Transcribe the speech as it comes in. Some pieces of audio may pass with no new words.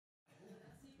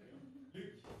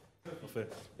Parfait.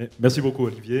 Merci beaucoup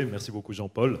Olivier, merci beaucoup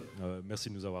Jean-Paul. Merci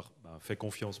de nous avoir fait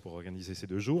confiance pour organiser ces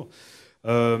 2 jours.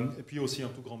 Et puis aussi un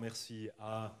tout grand merci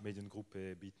à Mediengruppe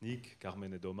Bitnik,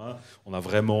 Carmen et Doma. On a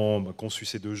vraiment conçu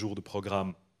ces 2 jours de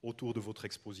programme autour de votre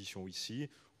exposition ici.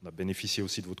 On a bénéficié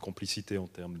aussi de votre complicité en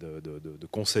termes de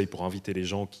conseils pour inviter les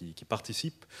gens qui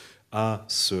participent à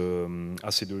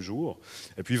ces 2 jours.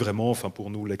 Et puis vraiment,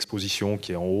 pour nous, l'exposition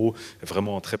qui est en haut est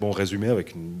vraiment un très bon résumé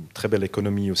avec une très belle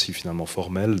économie aussi finalement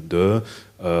formelle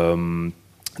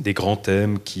des grands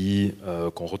thèmes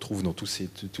qu'on retrouve dans toutes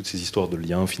ces histoires de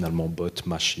liens finalement bot,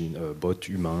 machine, bot,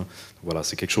 humain. Voilà,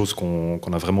 c'est quelque chose qu'on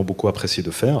a vraiment beaucoup apprécié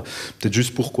de faire. Peut-être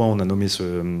juste pourquoi on a nommé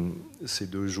ces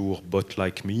 2 jours Bot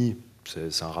Like Me.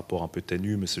 C'est un rapport un peu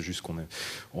ténu, mais c'est juste qu'on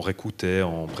réécoutait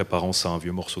en préparant ça un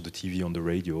vieux morceau de TV on the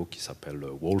radio qui s'appelle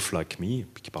Wolf Like Me,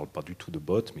 qui parle pas du tout de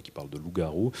bot, mais qui parle de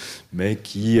loup-garou, mais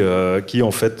qui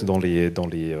en fait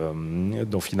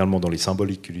finalement dans les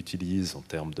symboliques qu'il utilise en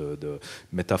termes de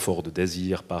métaphores de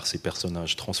désir par ces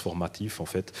personnages transformatifs, en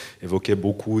fait, évoquait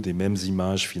beaucoup des mêmes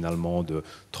images finalement de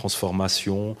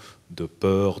transformation, de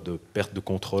peur, de perte de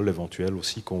contrôle éventuelle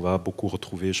aussi, qu'on va beaucoup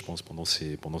retrouver, je pense, pendant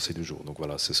ces 2 jours. Donc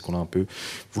voilà, c'est ce qu'on a un peu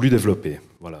voulu développer.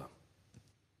 Voilà.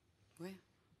 Ouais.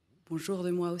 Bonjour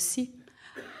de moi aussi.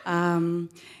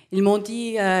 Ils m'ont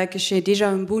dit que j'ai déjà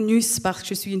un bonus parce que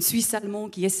je suis une Suisse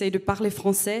allemande qui essaie de parler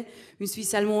français, une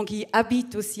Suisse allemande qui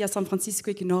habite aussi à San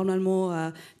Francisco et qui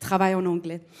normalement travaille en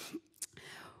anglais.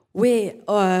 Oui,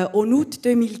 en août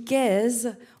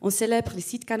 2015, on célèbre le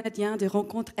site canadien de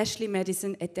rencontre Ashley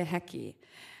Madison était hacké.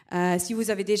 Si vous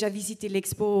avez déjà visité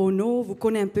l'expo au No, vous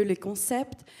connaissez un peu le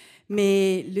concept,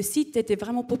 mais le site était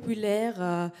vraiment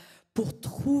populaire pour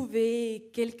trouver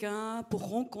quelqu'un, pour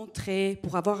rencontrer,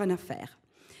 pour avoir une affaire.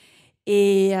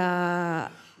 Et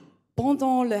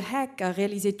pendant le hack à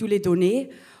réaliser toutes les données,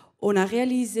 on a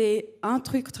réalisé un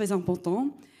truc très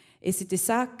important. Et c'était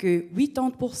ça que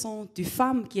 80% des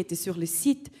femmes qui étaient sur le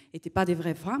site n'étaient pas des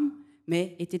vraies femmes,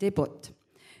 mais étaient des bots.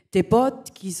 Des bots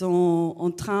qui sont en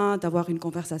train d'avoir une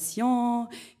conversation,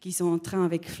 qui sont en train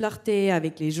de flirter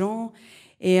avec les gens.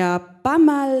 Et pas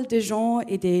mal de gens,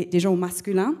 et des gens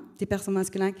masculins, des personnes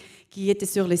masculines qui étaient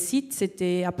sur le site,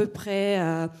 c'était à peu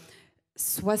près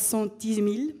 70 000.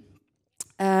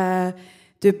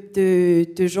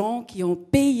 De gens qui ont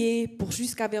payé pour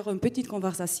jusqu'à avoir une petite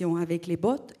conversation avec les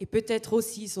bots et peut-être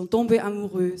aussi sont tombées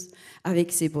amoureuses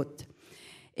avec ces bots.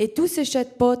 Et tous ces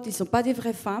chatbots, ils ne sont pas des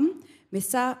vraies femmes, mais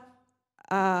ça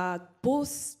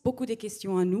pose beaucoup de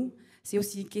questions à nous. C'est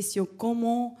aussi une question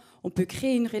comment on peut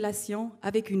créer une relation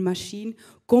avec une machine,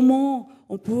 comment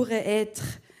on pourrait être...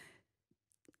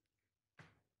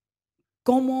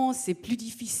 Comment c'est plus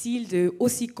difficile de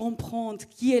aussi comprendre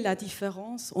qui est la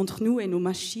différence entre nous et nos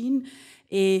machines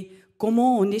et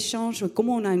comment on échange,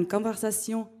 comment on a une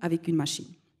conversation avec une machine.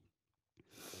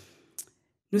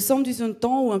 Nous sommes dans un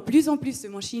temps où plus en plus de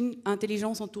machines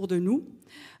intelligentes autour de nous.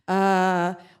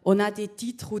 On a des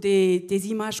titres ou des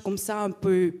images comme ça un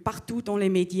peu partout dans les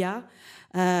médias.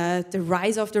 The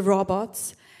Rise of the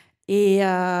Robots. Et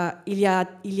il y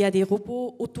a des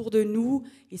robots autour de nous,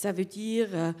 et ça veut dire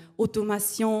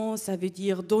automation, ça veut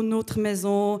dire dans notre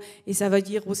maison, et ça veut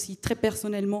dire aussi très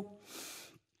personnellement.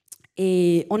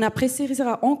 Et on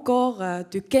appréciera encore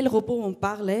de quel robot on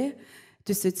parlait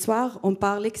de ce soir. On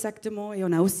parle exactement, et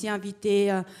on a aussi invité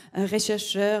un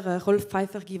rechercheur, Rolf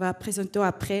Pfeifer, qui va présenter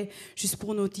après, juste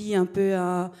pour nous dire un peu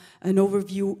un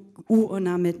overview où on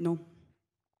est maintenant.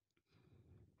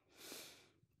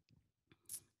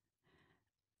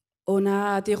 On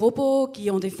a des robots qui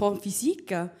ont des formes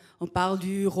physiques. On parle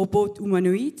du robot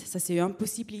humanoïde, ça c'est une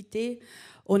possibilité.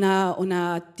 On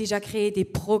a déjà créé des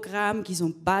programmes qui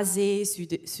sont basés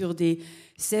sur des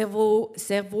cerveaux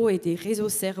et des réseaux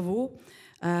cerveaux.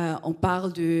 On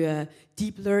parle de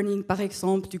deep learning, par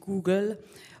exemple, du Google.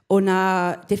 On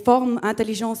a des formes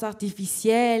d'intelligence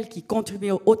artificielle qui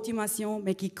contribuent à l'automation,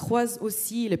 mais qui croisent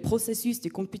aussi les processus de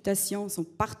computation, sont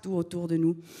partout autour de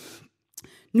nous.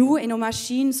 Nous et nos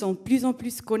machines sont de plus en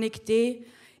plus connectés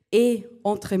et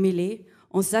entremêlés.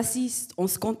 On s'assiste, on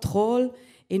se contrôle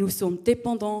et nous sommes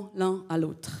dépendants l'un à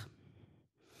l'autre.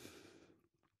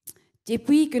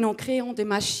 Depuis que nous créons des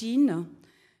machines,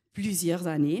 plusieurs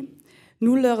années,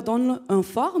 nous leur donnons une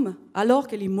forme alors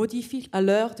qu'elles les modifient à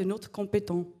l'heure de notre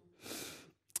compétence.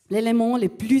 L'élément le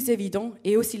plus évident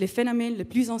et aussi le phénomène le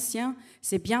plus ancien,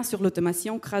 c'est bien sûr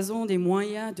l'automation créant des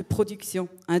moyens de production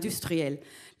industrielle.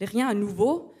 Rien de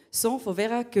nouveau, sauf on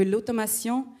verra que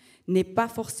l'automation n'est pas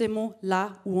forcément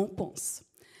là où on pense.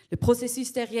 Le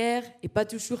processus derrière n'est pas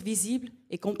toujours visible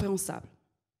et compréhensible.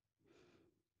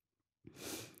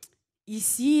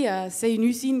 Ici, c'est une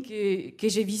usine que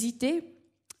j'ai visitée.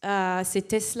 c'est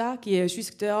Tesla qui est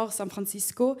juste dehors, San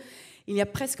Francisco. Il n'y a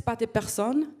presque pas de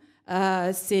personnes.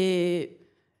 C'est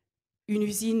une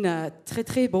usine très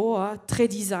très beau, très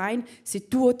design. C'est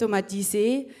tout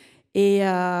automatisé et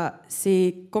ça a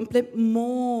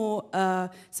complètement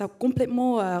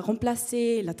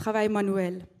remplacé le travail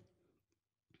manuel.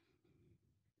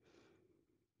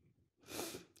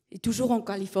 Et toujours en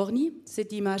Californie,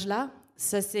 cette image-là,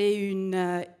 ça c'est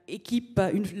une équipe,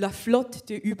 la flotte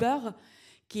de Uber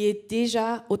qui est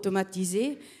déjà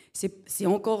automatisée. C'est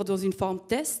encore dans une forme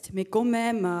test, mais quand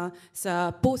même,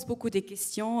 ça pose beaucoup de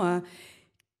questions.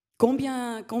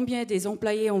 Combien des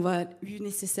employés on va eu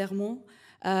nécessairement?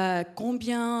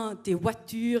 Combien des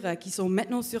voitures qui sont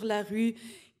maintenant sur la rue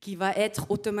qui va être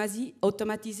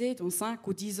automatisées dans 5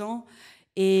 ou 10 ans?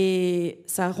 Et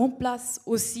ça remplace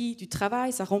aussi du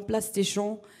travail, ça remplace des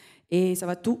gens et ça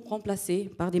va tout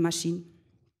remplacer par des machines.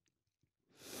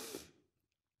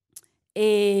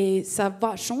 Et ça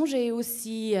va changer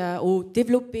aussi, ou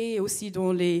développer aussi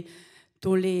dans les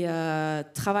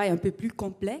travails un peu plus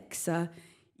complexes.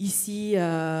 Ici,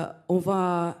 on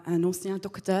voit un ancien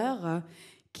docteur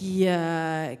qui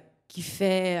analyse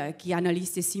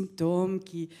les symptômes,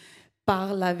 qui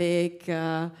parle avec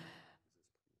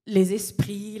les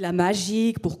esprits, la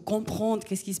magie, pour comprendre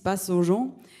qu'est-ce qui se passe aux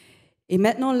gens. Et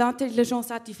maintenant,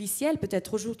 l'intelligence artificielle peut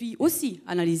être aujourd'hui aussi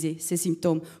analyser ces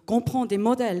symptômes, comprendre des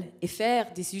modèles et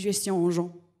faire des suggestions aux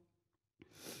gens.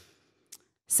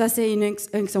 Ça, c'est une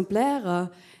exemplaire.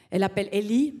 Elle s'appelle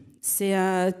Ellie. C'est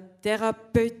un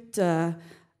thérapeute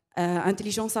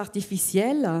intelligence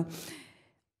artificielle.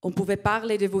 On pouvait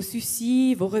parler de vos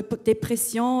soucis, vos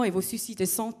dépressions et vos soucis de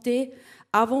santé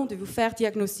avant de vous faire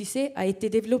diagnostiquer, a été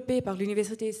développé par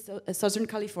l'Université Southern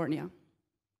California.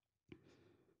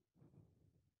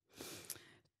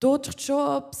 D'autres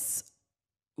jobs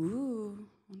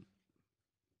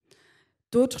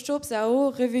à haut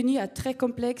revenu, à très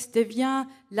complexe, devient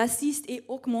l'assist et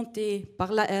augmenté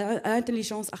par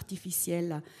l'intelligence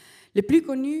artificielle. Le plus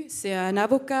connu, c'est un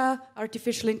avocat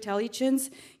Artificial Intelligence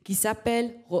qui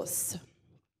s'appelle Ross.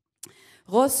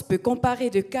 Ross peut comparer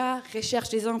des cas, recherche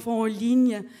des infos en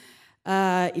ligne,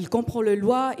 il comprend les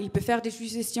lois, il peut faire des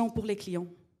suggestions pour les clients.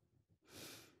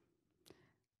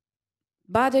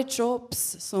 Bad jobs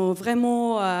sont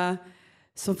vraiment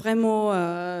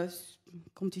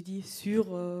comme tu dis,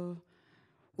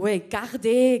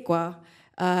 gardés, quoi.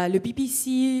 Le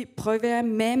BBC prévient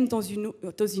même dans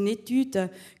une étude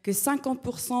que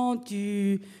 50%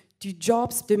 du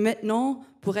jobs de maintenant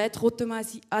pourrait être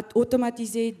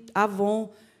automatisé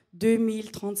avant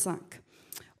 2035.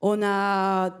 On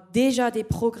a déjà des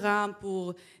programmes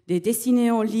pour des destinées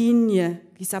en ligne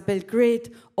qui s'appellent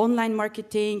Grid, Online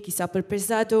Marketing qui s'appelle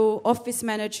Pesado, Office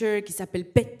Manager qui s'appelle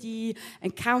Betty,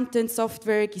 Accountant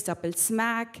Software qui s'appelle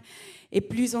Smack, et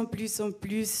plus en plus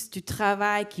du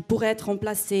travail qui pourrait être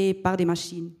remplacé par des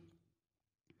machines.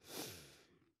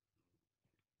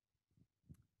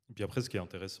 Et puis après, ce qui est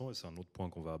intéressant, et c'est un autre point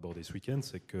qu'on va aborder ce week-end,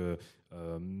 c'est que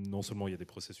non seulement il y a des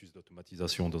processus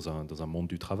d'automatisation dans un monde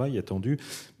du travail étendu,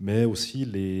 mais aussi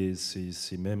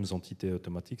ces mêmes entités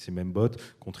automatiques, ces mêmes bots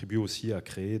contribuent aussi à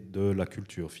créer de la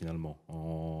culture finalement,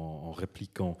 en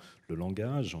répliquant le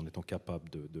langage, en étant capable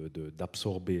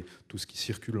d'absorber tout ce qui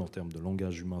circule en termes de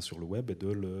langage humain sur le web et de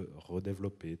le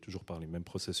redévelopper, toujours par les mêmes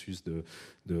processus de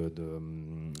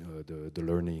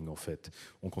learning en fait.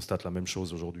 On constate la même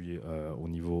chose aujourd'hui au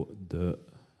niveau de...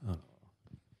 Voilà.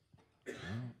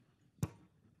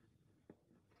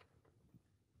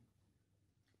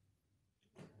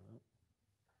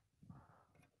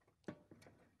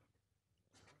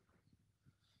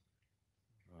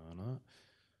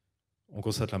 On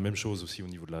constate la même chose aussi au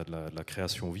niveau de la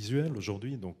création visuelle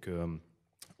aujourd'hui. Donc,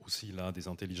 aussi là, des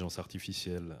intelligences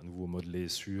artificielles à nouveau modelées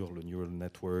sur le neural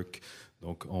network,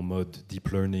 donc en mode deep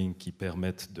learning, qui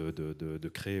permettent de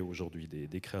créer aujourd'hui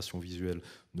des créations visuelles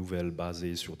nouvelles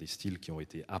basées sur des styles qui ont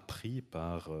été appris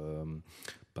par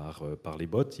les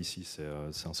bots. Ici, c'est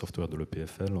un software de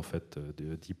l'EPFL, en fait,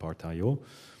 de DeepArt.io.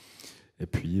 Et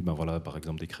puis, ben voilà, par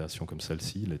exemple, des créations comme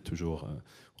celle-ci,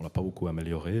 on l'a pas beaucoup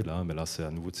amélioré là, mais là, c'est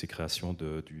à nouveau de ces créations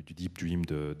du Deep Dream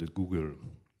de Google.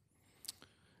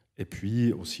 Et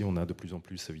puis aussi, on a de plus en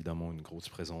plus évidemment une grosse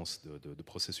présence de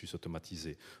processus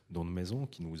automatisés dans nos maisons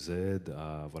qui nous aident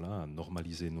à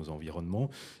normaliser nos environnements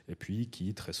et puis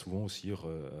qui très souvent aussi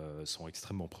sont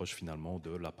extrêmement proches finalement de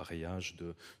l'appareillage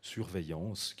de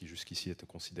surveillance qui jusqu'ici était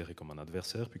considéré comme un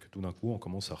adversaire, puis que tout d'un coup on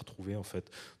commence à retrouver en fait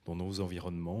dans nos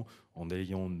environnements en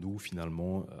ayant nous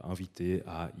finalement invités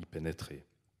à y pénétrer.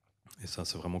 Et ça,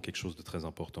 c'est vraiment quelque chose de très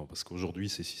important, parce qu'aujourd'hui,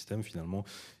 ces systèmes, finalement,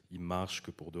 ils marchent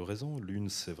que pour deux raisons. L'une,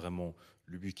 c'est vraiment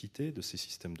l'ubiquité de ces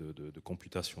systèmes de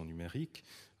computation numérique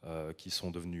qui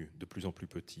sont devenus de plus en plus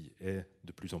petits et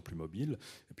de plus en plus mobiles.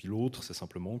 Et puis l'autre, c'est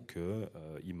simplement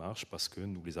qu'ils marchent parce que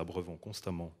nous les abreuvons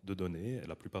constamment de données. Et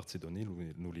la plupart de ces données,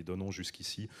 nous les donnons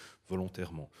jusqu'ici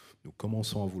volontairement. Nous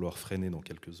commençons à vouloir freiner dans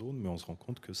quelques zones, mais on se rend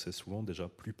compte que c'est souvent déjà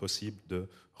plus possible de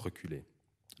reculer.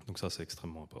 Donc ça, c'est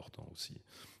extrêmement important aussi.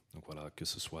 Donc voilà, que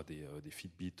ce soit des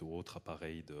Fitbit ou autres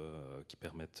appareils qui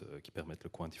permettent le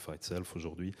Quantified Self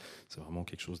aujourd'hui, c'est vraiment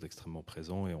quelque chose d'extrêmement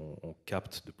présent et on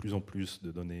capte de plus en plus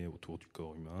de données autour du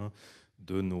corps humain,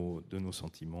 de nos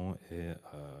sentiments et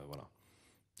voilà.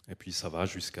 Et puis ça va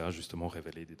jusqu'à justement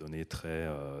révéler des données très,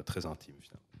 très intimes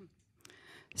finalement.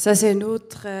 Ça, c'est un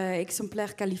autre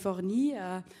exemplaire Californie.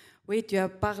 Oui, tu as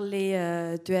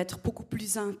parlé d'être beaucoup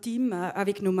plus intime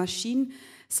avec nos machines.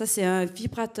 Ça, c'est un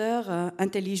vibrateur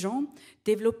intelligent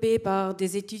développé par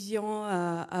des étudiants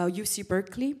à UC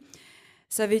Berkeley.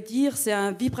 Ça veut dire c'est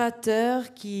un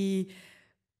vibrateur qui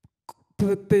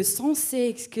peut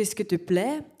senser ce que te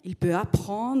plaît, il peut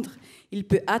apprendre, il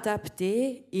peut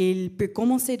adapter, il peut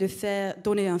commencer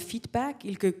donner un feedback,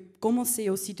 il peut commencer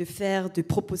aussi de faire des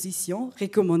propositions,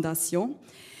 recommandations.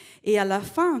 Et à la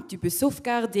fin, tu peux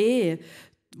sauvegarder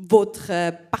votre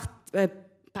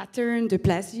pattern de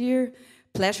pleasure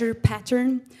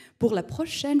pattern pour la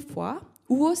prochaine fois,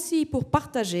 ou aussi pour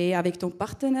partager avec ton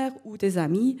partenaire ou tes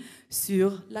amis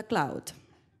sur la cloud.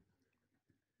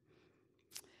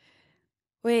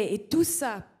 Oui, et tout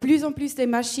ça, plus en plus des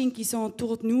machines qui sont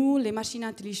autour de nous, les machines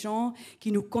intelligentes,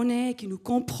 qui nous connaissent, qui nous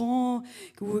comprennent,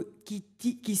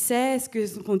 qui savent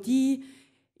ce qu'on dit,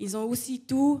 ils ont aussi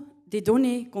tout des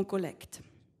données qu'on collecte.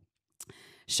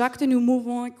 Chaque de nos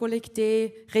mouvements est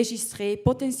collecté, enregistré,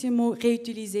 potentiellement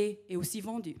réutilisé et aussi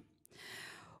vendu.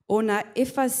 On a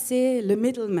effacé le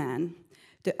middleman,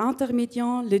 de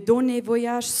intermédiaire, les données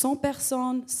voyagent sans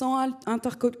personne, sans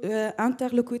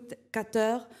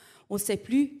interlocuteur. On ne sait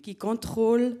plus qui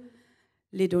contrôle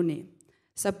les données.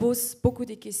 Ça pose beaucoup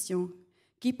de questions.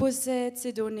 Qui possède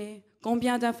ces données?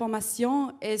 Combien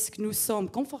d'informations est-ce que nous sommes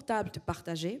confortables de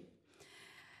partager?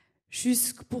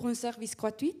 Juste pour un service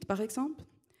gratuit, par exemple?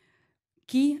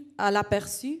 Qui a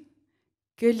l'aperçu?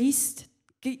 Qui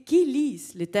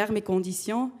lise les termes et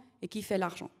conditions et qui fait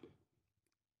l'argent?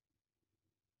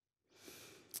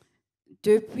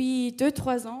 Depuis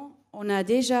 2-3 ans, on a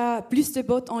déjà plus de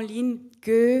bots en ligne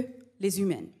que les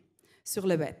humains sur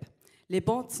le web. Les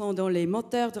bots sont dans les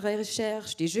moteurs de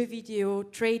recherche, des jeux vidéo,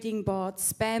 trading bots,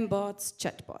 spam bots,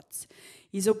 chatbots.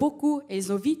 Ils ont beaucoup, ils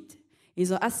sont vite, ils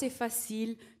sont assez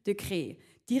faciles de créer,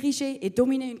 diriger et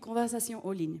dominer une conversation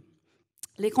en ligne.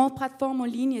 Les grandes plateformes en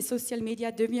ligne et social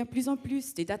media deviennent plus en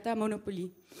plus des data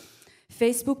monopolies.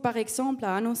 Facebook, par exemple,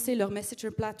 a annoncé leur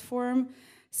Messenger Platform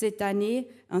cette année,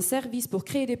 un service pour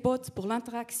créer des bots pour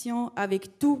l'interaction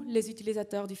avec tous les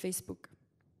utilisateurs du Facebook.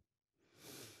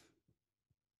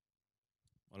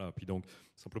 Voilà, puis donc,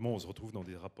 simplement, on se retrouve dans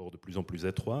des rapports de plus en plus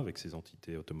étroits avec ces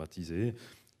entités automatisées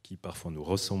qui parfois nous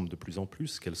ressemblent de plus en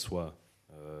plus, qu'elles soient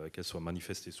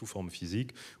manifestées sous forme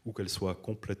physique ou qu'elles soient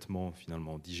complètement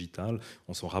finalement digitales.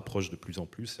 On s'en rapproche de plus en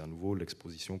plus et à nouveau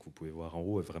l'exposition que vous pouvez voir en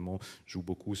haut vraiment joue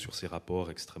beaucoup sur ces rapports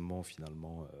extrêmement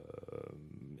finalement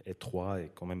étroits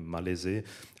et quand même malaisés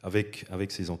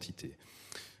avec ces entités.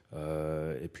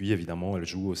 Et puis évidemment elle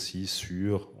joue aussi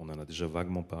sur, on en a déjà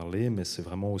vaguement parlé, mais c'est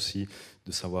vraiment aussi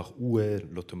de savoir où est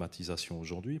l'automatisation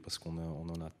aujourd'hui, parce qu'on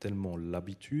en a tellement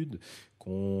l'habitude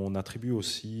qu'on attribue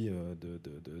aussi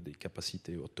des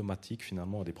capacités automatiques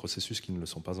finalement à des processus qui ne le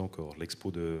sont pas encore.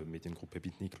 L'expo de Mediengruppe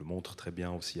Bitnik le montre très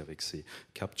bien aussi avec ces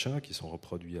captcha qui sont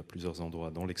reproduits à plusieurs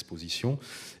endroits dans l'exposition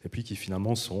et puis qui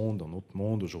finalement sont dans notre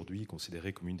monde aujourd'hui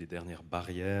considérés comme une des dernières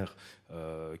barrières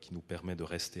qui nous permet de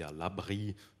rester à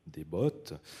l'abri des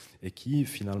bots et qui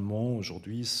finalement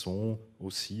aujourd'hui sont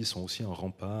aussi un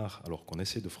rempart alors qu'on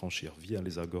essaie de franchir via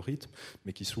les algorithmes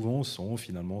mais qui souvent sont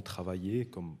finalement travaillés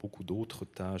comme beaucoup d'autres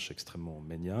tâches extrêmement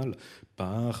méniales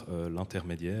par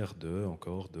l'intermédiaire de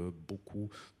beaucoup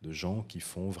de gens qui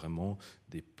font vraiment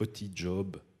des petits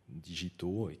jobs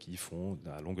digitaux et qui font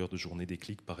à longueur de journée des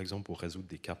clics par exemple pour résoudre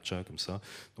des captcha comme ça.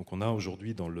 Donc on a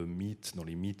aujourd'hui dans les mythes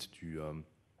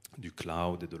du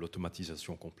cloud et de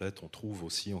l'automatisation complète, on trouve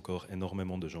aussi encore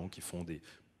énormément de gens qui font des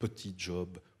petits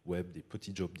jobs web, des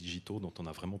petits jobs digitaux dont on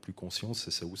n'a vraiment plus conscience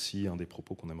et c'est aussi un des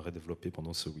propos qu'on aimerait développer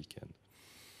pendant ce week-end.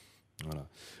 Voilà.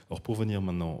 Alors pour venir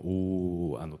maintenant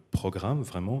à notre programme,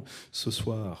 vraiment, ce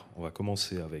soir, on va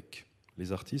commencer avec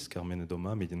les artistes, Carmen et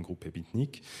Doma, Mediengruppe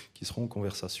Bitnik, qui seront en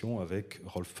conversation avec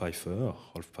Rolf Pfeifer.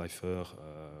 Rolf Pfeifer,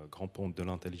 grand ponte de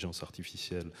l'intelligence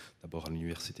artificielle, d'abord à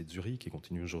l'université de Zurich, qui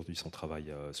continue aujourd'hui son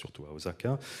travail surtout à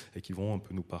Osaka, et qui vont un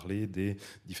peu nous parler des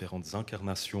différentes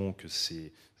incarnations que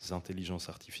ces intelligences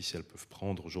artificielles peuvent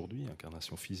prendre aujourd'hui,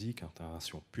 incarnation physique,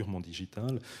 incarnation purement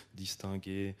digitale,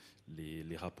 distinguer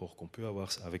les rapports qu'on peut avoir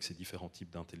avec ces différents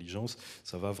types d'intelligence.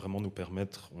 Ça va vraiment nous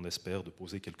permettre, on espère, de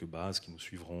poser quelques bases qui nous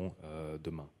suivront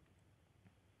demain.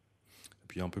 Et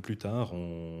puis un peu plus tard,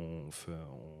 on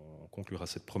conclura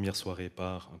cette première soirée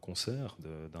par un concert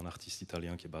d'un artiste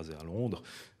italien qui est basé à Londres,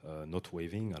 Not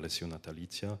Waving, Alessio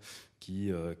Natalizia, qui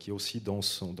est aussi dans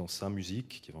sa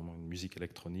musique, qui est vraiment une musique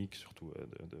électronique, surtout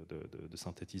de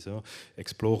synthétiseurs,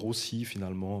 explore aussi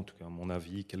finalement, en tout cas à mon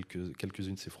avis,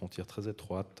 quelques-unes de ces frontières très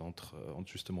étroites entre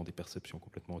justement des perceptions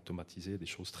complètement automatisées, des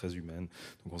choses très humaines.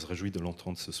 Donc on se réjouit de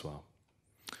l'entendre ce soir.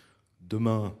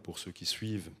 Demain, pour ceux qui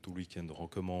suivent, tout le week-end, on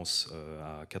recommence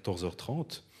à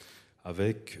 14h30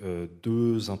 avec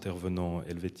deux intervenants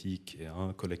helvétiques et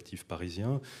un collectif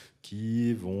parisien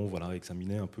qui vont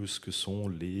examiner un peu ce que sont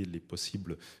les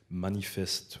possibles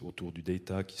manifestes autour du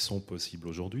data qui sont possibles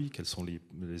aujourd'hui, quelles sont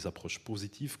les approches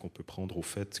positives qu'on peut prendre au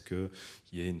fait qu'il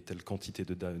y ait une telle quantité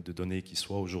de données qui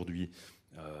soient aujourd'hui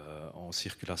en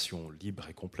circulation libre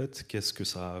et complète. Qu'est-ce que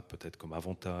ça a peut-être comme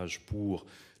avantage pour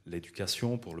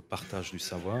l'éducation, pour le partage du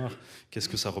savoir? Qu'est-ce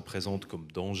que ça représente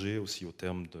comme danger aussi au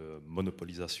terme de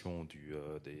monopolisation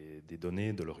des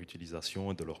données, de leur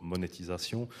utilisation et de leur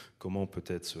monétisation? Comment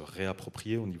peut-être se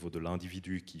réapproprier au niveau de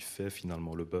l'individu qui fait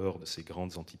finalement le beurre de ces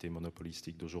grandes entités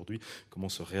monopolistiques d'aujourd'hui? Comment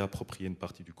se réapproprier une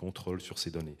partie du contrôle sur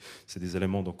ces données? C'est des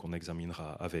éléments donc qu'on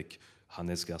examinera avec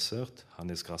Hannes Gassert,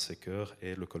 Hannes Grassecker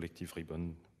et le collectif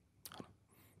Ribbon.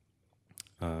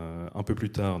 Un peu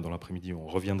plus tard dans l'après-midi, on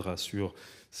reviendra sur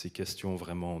ces questions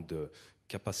vraiment de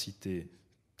capacité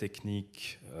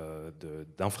technique,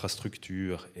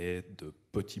 d'infrastructure et de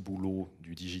petits boulots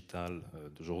du digital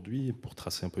d'aujourd'hui pour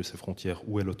tracer un peu ces frontières.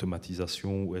 Où est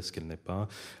l'automatisation, où est-ce qu'elle n'est pas,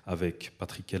 avec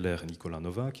Patrick Keller et Nicolas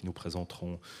Nova qui nous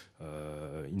présenteront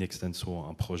in extenso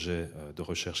un projet de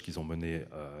recherche qu'ils ont mené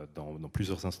dans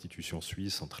plusieurs institutions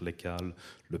suisses, entre l'ECAL,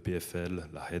 le PFL,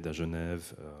 la HED à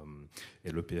Genève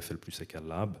et le PFL plus ECAL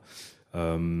Lab.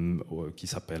 Qui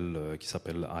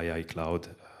s'appelle AI Cloud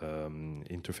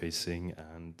Interfacing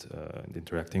and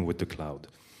Interacting with the Cloud.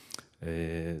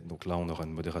 Et donc là, on aura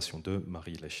une modération de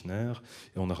Marie Lechner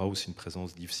et on aura aussi une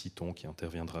présence d'Yves Citon qui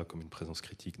interviendra comme une présence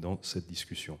critique dans cette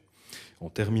discussion. On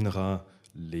terminera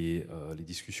les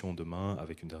discussions demain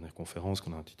avec une dernière conférence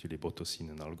qu'on a intitulée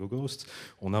Botocene and AlgoGhosts.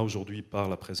 On a aujourd'hui, par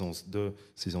la présence de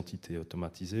ces entités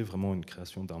automatisées, vraiment une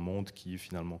création d'un monde qui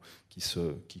finalement qui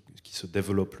se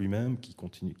développe lui-même,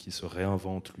 qui se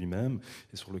réinvente lui-même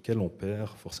et sur lequel on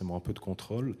perd forcément un peu de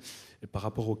contrôle et par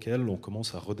rapport auquel on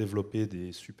commence à redévelopper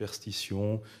des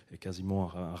superstitions et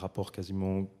quasiment un rapport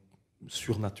quasiment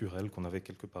surnaturel qu'on avait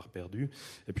quelque part perdu.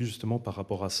 Et puis justement par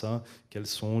rapport à ça, quels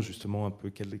sont justement un peu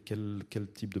quel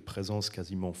type de présence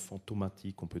quasiment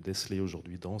fantomatique on peut déceler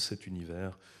aujourd'hui dans cet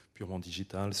univers purement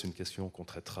digital? C'est une question qu'on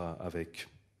traitera avec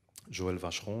Joël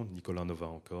Vacheron, Nicolas Nova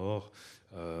encore,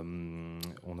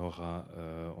 on aura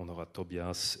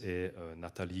Tobias et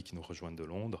Nathalie qui nous rejoignent de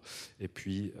Londres, et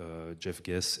puis Jeff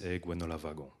Guess et Gwenola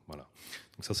Wagon. Voilà.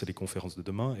 Donc ça, c'est les conférences de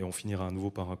demain, et on finira à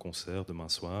nouveau par un concert demain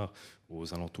soir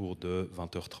aux alentours de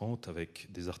 20h30 avec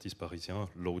des artistes parisiens,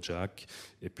 Low Jack,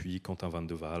 et puis Quentin Van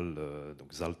de Waal,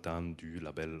 donc Zaltan du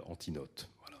label Antinote.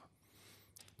 Voilà.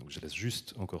 Donc je laisse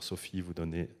juste encore Sophie vous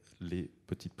donner les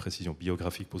petites précisions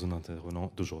biographiques pour nos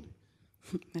intervenants d'aujourd'hui.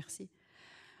 Merci.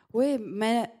 Oui,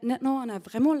 mais maintenant, on a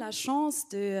vraiment la chance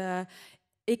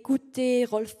d'écouter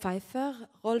Rolf Pfeifer.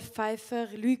 Rolf Pfeifer,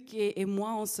 Luc et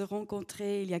moi, on s'est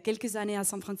rencontrés il y a quelques années à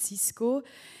San Francisco.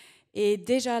 Et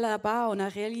déjà là-bas, on a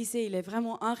réalisé qu'il est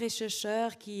vraiment un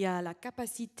chercheur qui a la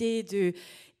capacité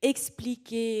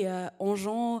d'expliquer aux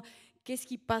gens qu'est-ce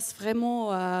qui passe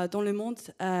vraiment dans le monde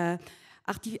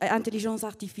intelligence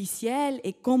artificielle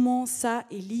et comment ça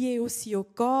est lié aussi au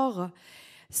corps.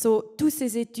 Toutes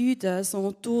ces études sont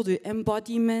autour du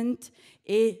embodiment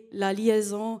et la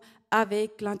liaison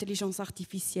avec l'intelligence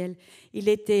artificielle. Il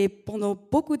était pendant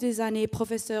beaucoup d'années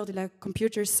professeur de la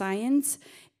computer science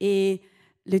et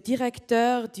le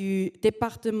directeur du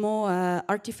département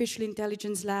Artificial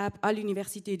Intelligence Lab à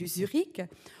l'université de Zurich.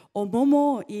 Au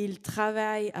moment où il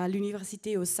travaille à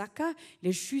l'université Osaka, il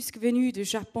est juste venu du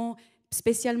Japon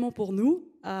spécialement pour nous.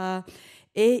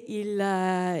 Et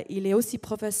il est aussi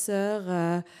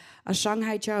professeur à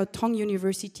Shanghai Jiao Tong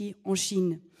University en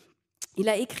Chine. Il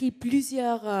a écrit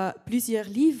plusieurs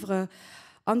livres,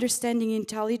 Understanding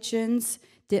Intelligence,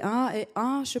 C'était un, et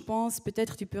un, je pense,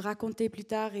 peut-être tu peux raconter plus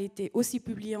tard, et était aussi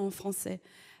publié en français.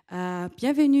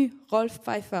 Bienvenue, Rolf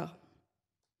Pfeifer.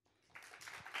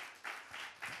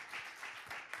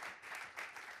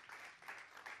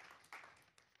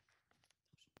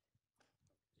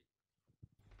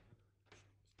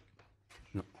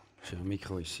 Non, j'ai un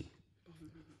micro ici.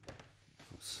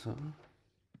 Ça.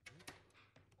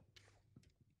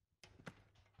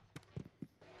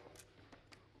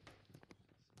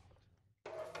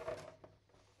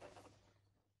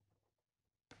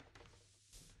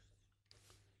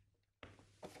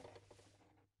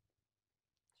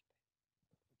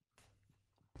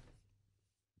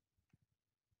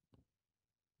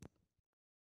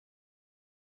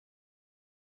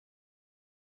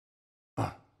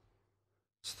 Ah,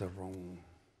 it's the wrong.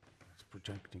 It's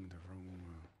projecting the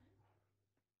wrong.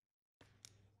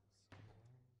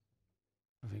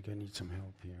 I think I need some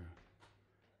help here.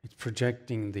 It's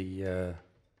projecting the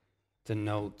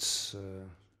notes.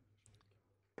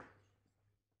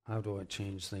 How do I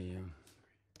change the?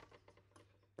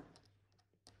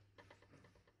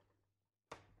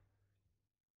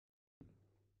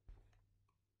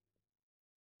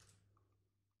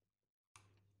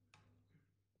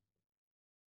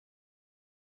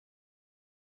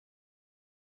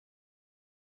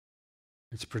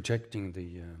 It's projecting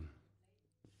the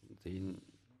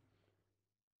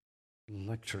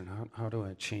lecture. And how do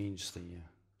I change the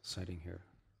setting here?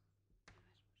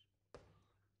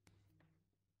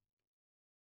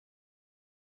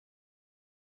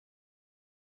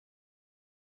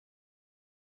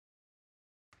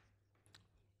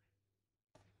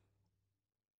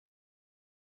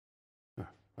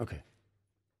 Okay.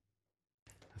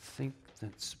 I think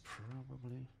that's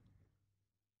probably.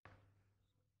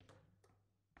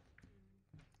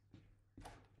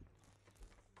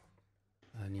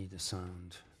 I need a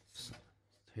sound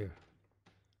here.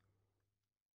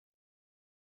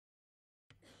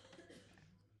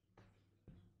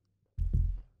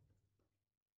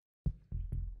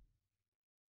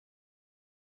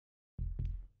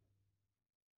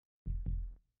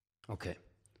 Okay.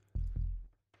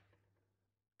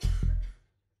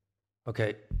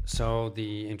 Okay, so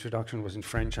the introduction was in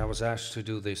French. I was asked to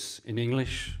do this in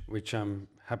English, which I'm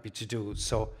happy to do.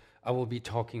 So I will be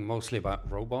talking mostly about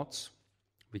robots.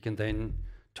 We can then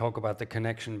talk about the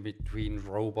connection between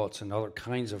robots and other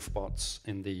kinds of bots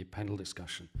in the panel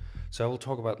discussion. So I will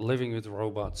talk about living with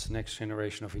robots, next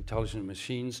generation of intelligent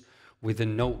machines, with a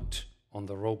note on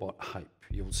the robot hype.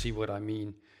 You'll see what I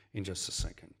mean in just a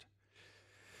second.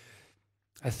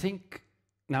 I think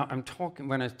now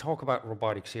when I talk about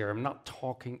robotics here, I'm not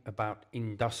talking about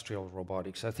industrial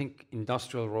robotics. I think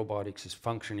industrial robotics is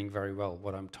functioning very well.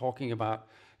 What I'm talking about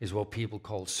is what people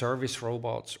call service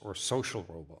robots or social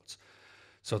robots.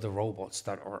 So the robots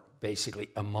that are basically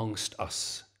amongst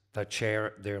us, that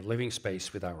share their living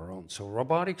space with our own. So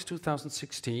robotics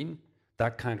 2016,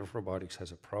 that kind of robotics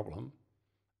has a problem,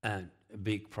 and a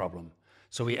big problem.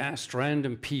 So we asked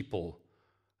random people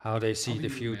how they see the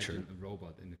future. Imagine a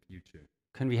robot in the future.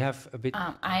 Can we have a bit?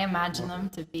 I imagine them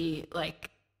to be like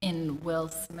in Will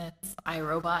Smith's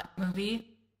iRobot movie,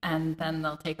 and then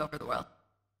they'll take over the world.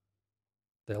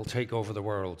 They'll take over the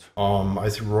world. I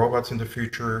see robots in the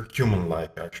future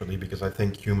human-like, actually, because I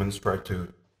think humans try to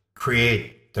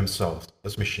create themselves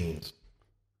as machines.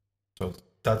 So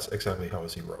that's exactly how I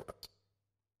see robots.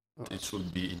 It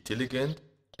should be intelligent,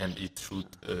 and it should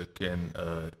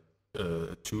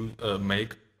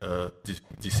make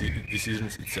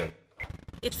decisions itself.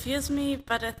 It fears me,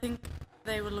 but I think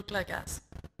they will look like us.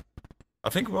 I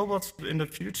think robots in the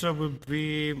future will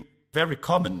be very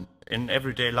common in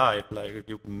everyday life, like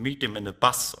you meet them in a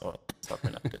bus or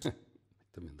something like that.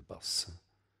 Meet them in the bus.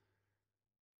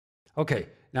 Okay,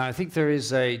 now I think there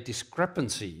is a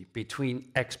discrepancy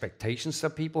between expectations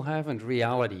that people have and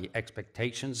reality,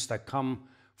 expectations that come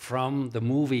from the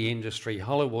movie industry,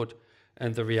 Hollywood,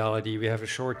 and the reality. We have a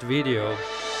short video.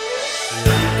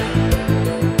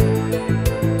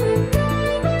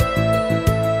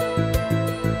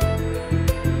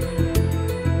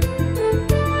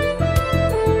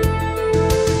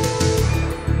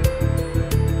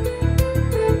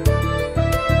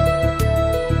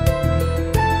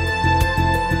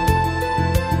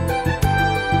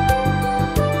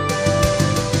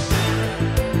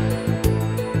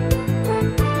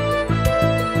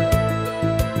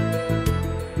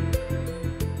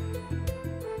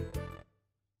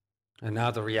 And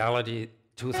now the reality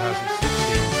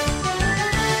 2016.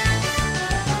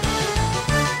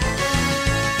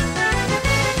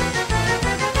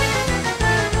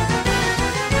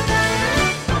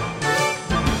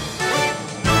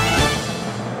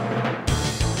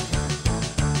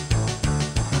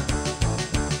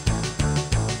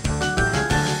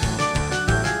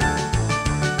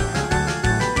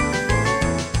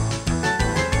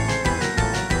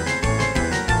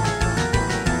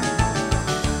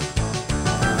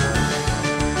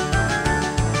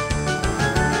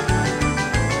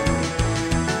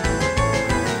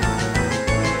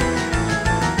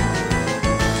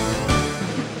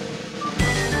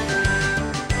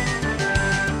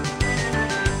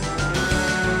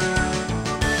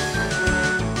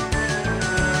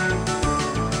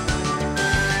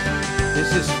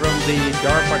 This is from the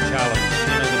DARPA challenge,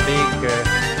 you know, the big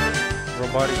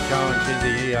robotic challenge in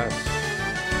the US.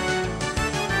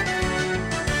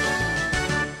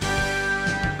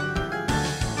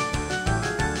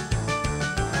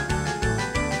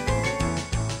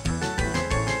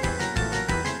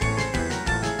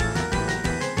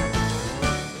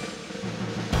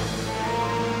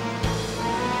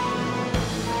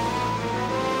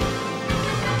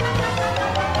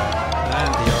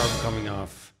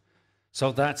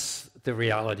 So that's the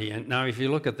reality. And now if you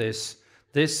look at this,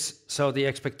 so the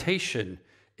expectation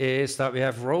is that we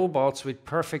have robots with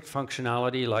perfect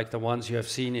functionality like the ones you have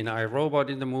seen in iRobot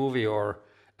in the movie or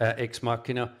Ex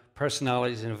Machina,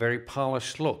 personalities in a very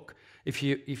polished look. If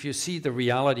you see the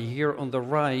reality here on the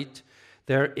right,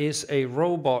 there is a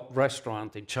robot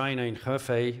restaurant in China, in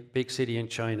Hefei, big city in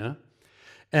China.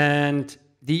 And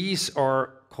these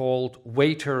are called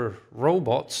waiter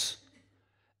robots.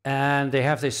 And they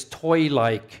have this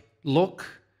toy-like look,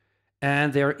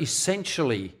 and they're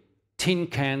essentially tin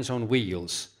cans on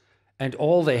wheels. And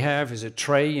all they have is a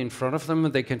tray in front of them,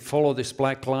 and they can follow this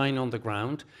black line on the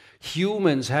ground.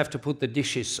 Humans have to put the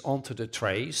dishes onto the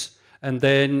trays, and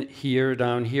then here,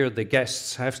 down here, the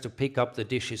guests have to pick up the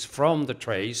dishes from the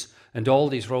trays, and all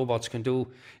these robots can do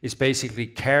is basically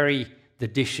carry the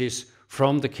dishes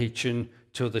from the kitchen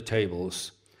to the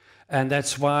tables. And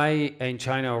that's why in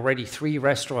China already 3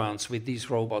 restaurants with these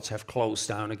robots have closed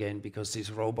down again, because these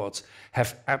robots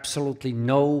have absolutely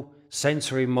no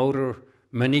sensory motor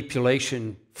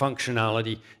manipulation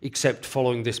functionality except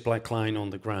following this black line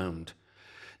on the ground.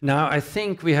 Now, I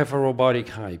think we have a robotic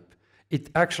hype. It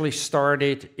actually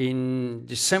started in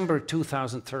December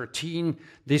 2013.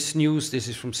 This news, this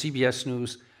is from CBS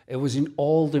News, it was in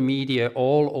all the media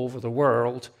all over the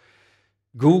world.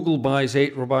 Google buys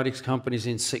 8 robotics companies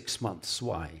in 6 months.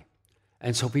 Why?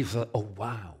 And so people thought, oh,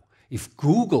 wow, if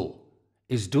Google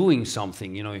is doing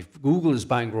something, you know, if Google is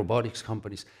buying robotics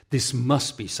companies, this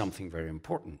must be something very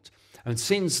important. And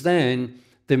since then,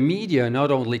 the media,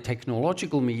 not only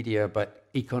technological media, but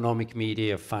economic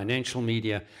media, financial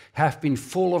media, have been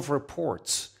full of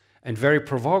reports and very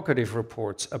provocative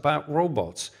reports about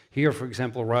robots. Here, for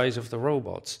example, Rise of the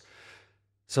Robots.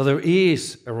 So there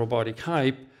is a robotic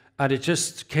hype. And it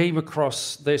just came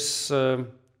across this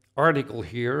article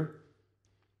here,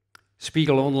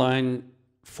 Spiegel Online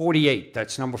 48,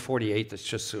 that's number 48, that's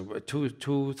just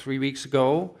 3 weeks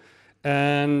ago.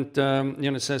 And you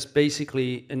know, it says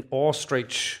basically an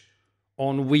ostrich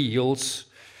on wheels,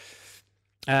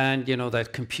 and you know,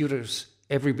 that computers,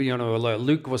 everybody, you know,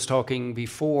 Luc was talking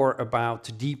before about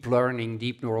deep learning,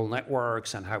 deep neural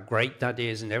networks, and how great that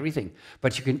is and everything.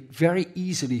 But you can very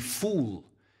easily fool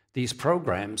these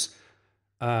programs.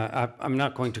 I'm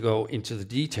not going to go into the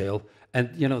detail, and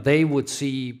you know, they would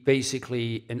see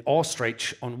basically an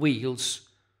ostrich on wheels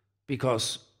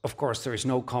because, of course, there is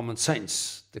no common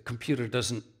sense. The computer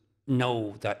doesn't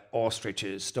know that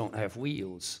ostriches don't have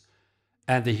wheels,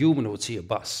 and the human would see a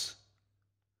bus.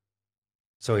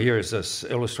 So here is this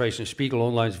illustration. Spiegel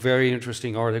Online is a very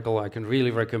interesting article. I can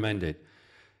really recommend it.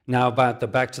 Now about the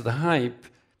back to the hype.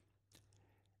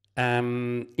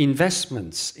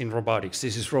 Investments in robotics,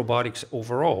 this is robotics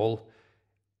overall,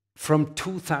 from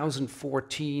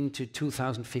 2014 to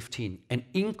 2015, an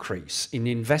increase in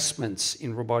investments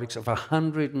in robotics of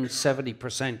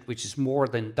 170%, which is more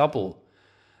than double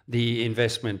the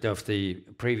investment of the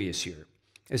previous year.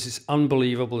 This is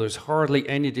unbelievable. There's hardly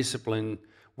any discipline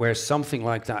where something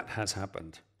like that has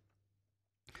happened.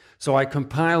 So I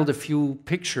compiled a few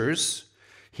pictures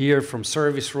here from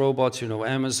service robots, you know,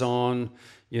 Amazon.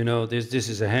 You know, this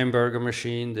is a hamburger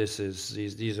machine.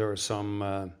 These are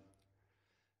some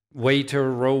waiter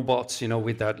robots, you know,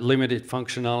 with that limited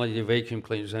functionality, vacuum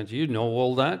cleaners, and you know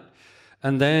all that.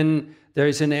 And then there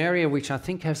is an area which I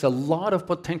think has a lot of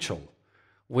potential,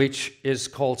 which is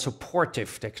called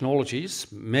supportive technologies,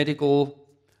 medical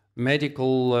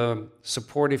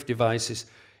supportive devices.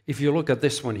 If you look at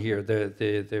this one here,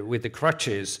 with the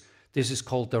crutches, this is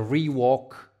called the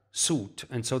Rewalk suit.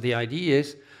 And so the idea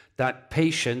is that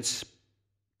patients,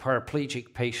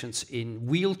 paraplegic patients in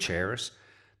wheelchairs,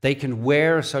 they can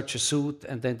wear such a suit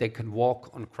and then they can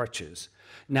walk on crutches.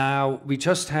 Now, we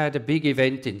just had a big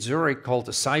event in Zurich called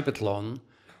the Cybathlon,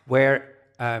 where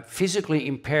physically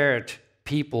impaired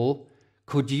people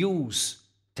could use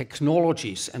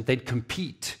technologies and then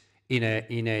compete in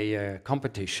a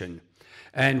competition.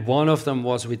 And one of them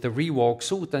was with the Rewalk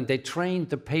suit, and they trained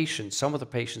the patients, some of the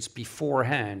patients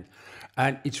beforehand.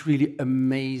 And it's really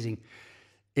amazing.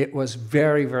 It was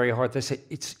very, very hard. They said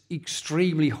it's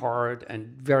extremely hard and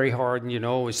very hard, and you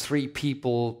know, it's 3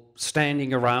 people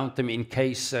standing around them in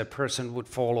case a person would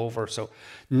fall over. So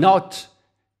not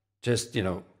Just,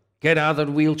 get out of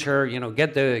the wheelchair,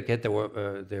 get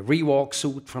the rewalk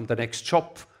suit from the next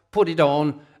shop, put it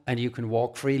on, and you can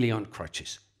walk freely on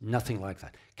crutches. Nothing like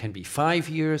that. Can be 5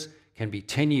 years, can be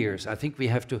 10 years. I think we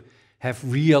have to have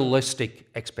realistic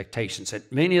expectations. And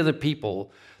many of the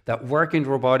people that work in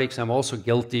robotics, I'm also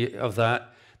guilty of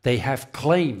that, they have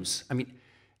claims. I mean,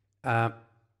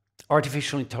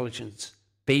 artificial intelligence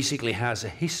basically has a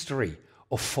history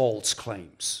of false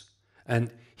claims. And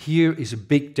here is a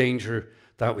big danger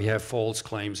that we have false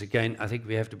claims. Again, I think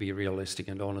we have to be realistic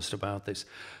and honest about this.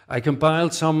 I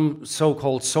compiled some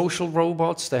so-called social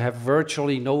robots. They have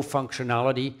virtually no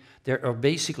functionality. There are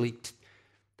basically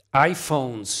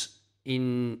iPhones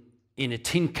in a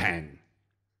tin can.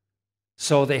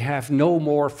 So they have no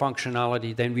more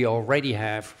functionality than we already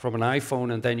have from an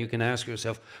iPhone, and then you can ask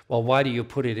yourself, well, why do you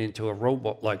put it into a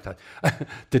robot like that?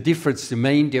 The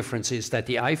main difference is that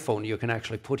the iPhone you can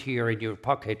actually put here in your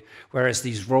pocket, whereas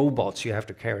these robots you have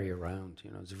to carry around.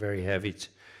 It's very heavy.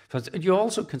 You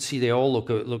also can see they all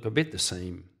look a bit the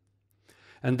same.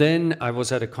 And then I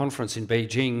was at a conference in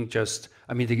Beijing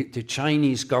the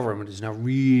Chinese government is now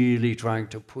really trying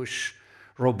to push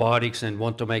robotics and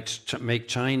want to make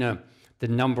China the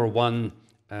number 1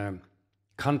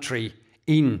 country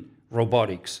in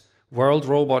robotics. World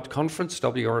Robot Conference,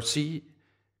 WRC,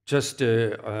 just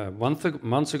a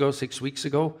month ago, 6 weeks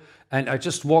ago, and I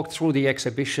just walked through the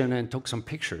exhibition and took some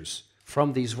pictures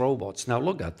from these robots. Now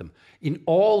look at them. In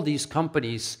all these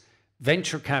companies,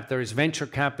 there is venture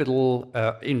capital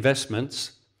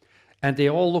investments, and they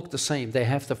all look the same. They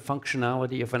have the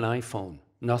functionality of an iPhone,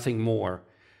 nothing more.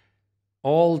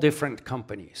 All different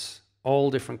companies. In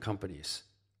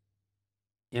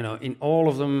all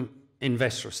of them,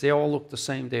 investors, they all look the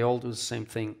same, they all do the same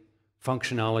thing,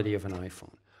 functionality of an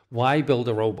iPhone. Why build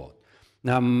a robot?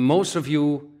 Now, most of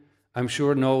you, I'm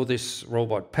sure, know this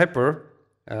robot, Pepper.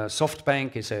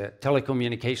 SoftBank is a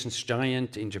telecommunications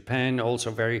giant in Japan,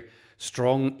 also very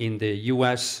strong in the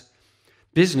US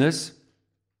business.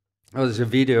 There's a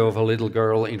video of a little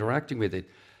girl interacting with it.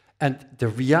 And the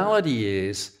reality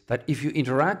is that if you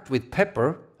interact with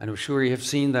Pepper, and I'm sure you have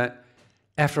seen that,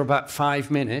 after about 5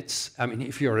 minutes,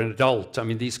 if you're an adult,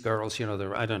 these girls,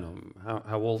 I don't know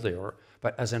how old they are,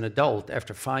 but as an adult,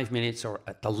 after 5 minutes, or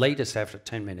at the latest after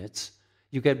 10 minutes,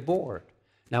 you get bored.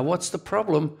 Now, what's the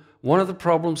problem? One of the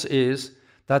problems is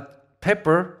that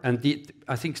Pepper, and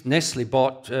I think Nestle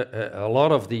bought a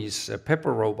lot of these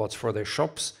Pepper robots for their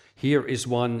shops. Here is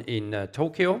one in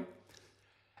Tokyo.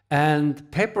 And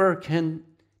Pepper can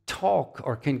talk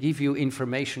or can give you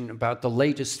information about the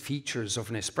latest features of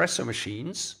an espresso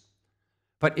machines,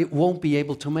 but it won't be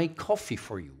able to make coffee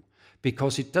for you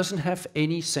because it doesn't have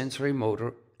any sensory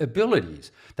motor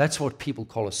abilities. That's what people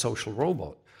call a social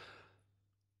robot.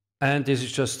 And this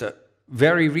is just a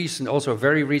very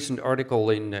recent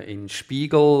article in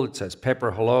Spiegel. It says,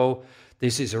 Pepper, hello.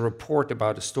 This is a report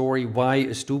about a story, why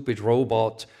a stupid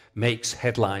robot makes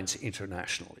headlines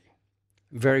internationally.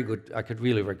 Very good. I could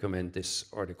really recommend this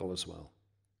article as well.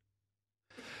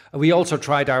 We also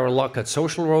tried our luck at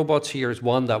social robots. Here's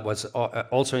one that was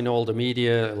also in all the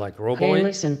media, like Roboid. Hey,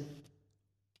 listen.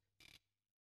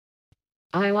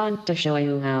 I want to show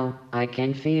you how I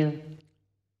can feel.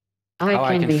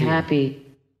 I can be happy.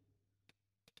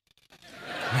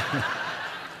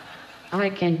 I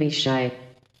can be shy.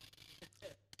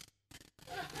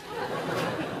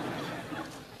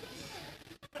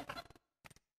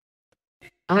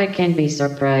 I can be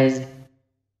surprised.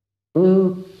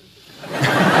 Ooh.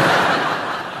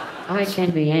 I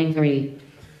can be angry.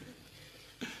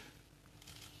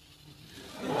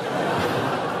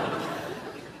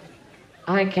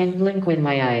 I can blink with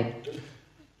my eye.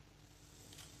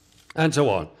 And so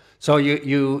on. So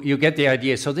you get the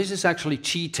idea. So this is actually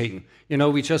cheating.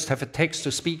 We just have a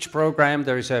text-to-speech program.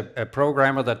 There is a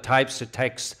programmer that types the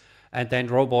text, and then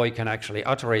Roboid can actually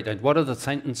utter it. And one of the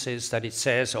sentences that it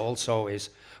says also is,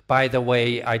 by the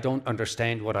way, I don't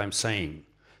understand what I'm saying.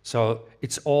 So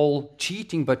it's all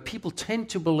cheating, but people tend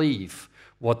to believe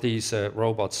what these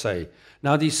robots say.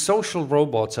 Now, these social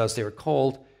robots, as they're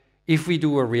called, if we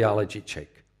do a reality check,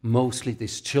 mostly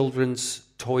this children's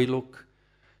toy look,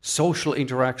 social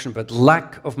interaction, but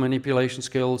lack of manipulation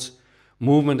skills,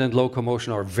 movement and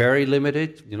locomotion are very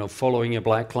limited, following a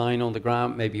black line on the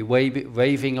ground, maybe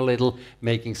waving a little,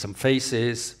 making some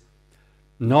faces.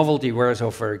 Novelty wears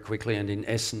off very quickly, and in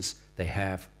essence, they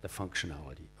have the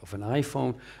functionality of an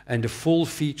iPhone, and the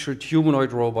full-featured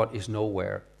humanoid robot is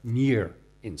nowhere near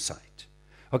in sight.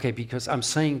 Okay, because I'm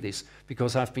saying this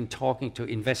because I've been talking to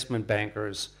investment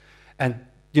bankers, and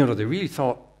they really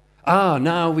thought,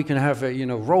 Now we can have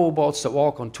robots that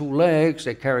walk on 2 legs,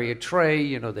 they carry a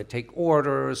tray, they take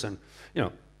orders, and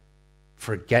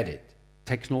forget it.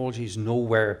 Technology is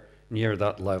nowhere near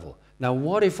that level. Now,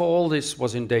 what if all this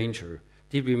was in danger?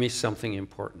 Did we miss something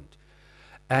important?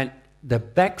 And the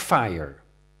backfire,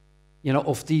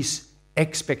 of these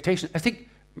expectations, I think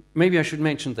maybe I should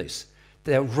mention this.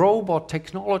 The robot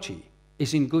technology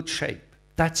is in good shape.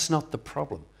 That's not the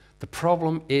problem. The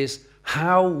problem is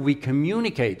how we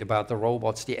communicate about the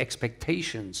robots. The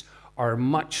expectations are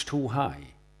much too high.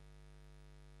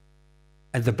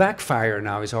 And the backfire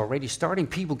now is already starting.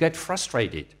 People get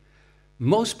frustrated.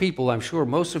 Most people, I'm sure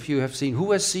most of you have seen,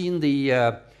 who has seen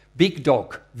the Big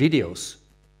Dog videos?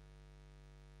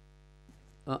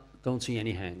 Don't see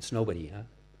any hands, nobody, huh?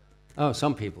 Oh,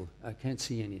 some people. I can't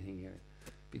see anything here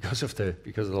because of the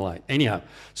light. Anyhow,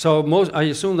 so I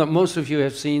assume that most of you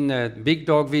have seen the Big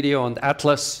Dog video on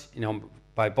Atlas,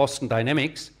 by Boston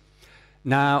Dynamics.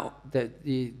 Now,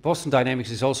 the Boston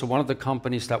Dynamics is also one of the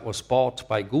companies that was bought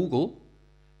by Google.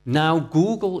 Now,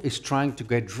 Google is trying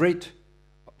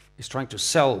to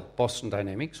sell Boston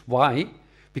Dynamics. Why?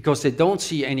 Because they don't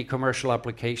see any commercial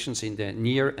applications in the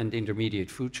near and intermediate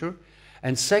future.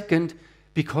 And second,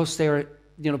 because they're,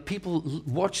 people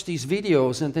watch these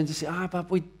videos and then they say,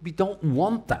 but we don't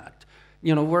want that.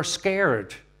 We're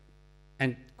scared.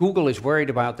 And Google is worried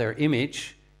about their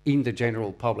image in the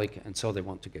general public, and so they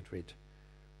want to get rid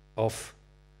of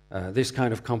this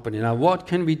kind of company. Now, what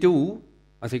can we do?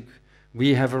 I think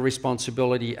we have a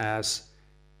responsibility as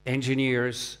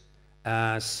engineers,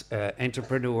 as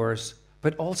entrepreneurs,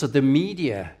 but also the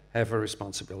media have a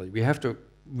responsibility. We have to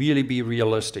really be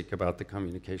realistic about the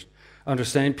communication,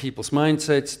 understand people's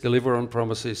mindsets, deliver on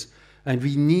promises, and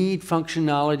we need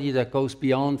functionality that goes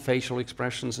beyond facial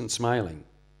expressions and smiling.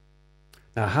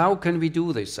 Now, how can we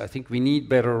do this? I think we need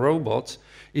better robots.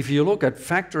 If you look at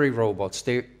factory robots,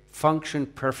 they function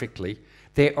perfectly.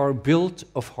 They are built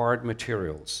of hard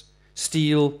materials,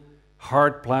 steel,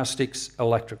 hard plastics,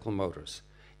 electrical motors.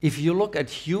 If you look at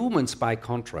humans, by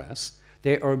contrast,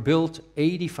 they are built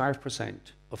 85%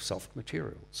 of soft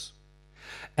materials.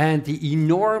 And the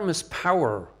enormous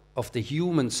power of the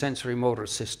human sensory motor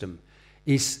system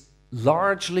is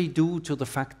largely due to the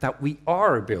fact that we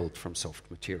are built from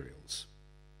soft materials.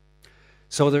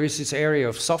 So there is this area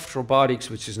of soft robotics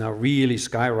which is now really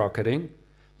skyrocketing,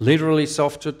 literally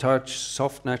soft to touch,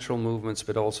 soft natural movements,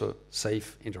 but also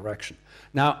safe interaction.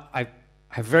 Now, I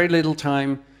have very little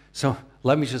time, so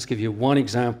let me just give you one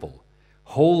example.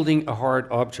 Holding a hard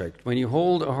object. When you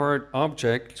hold a hard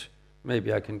object,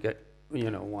 maybe I can get,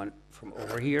 one from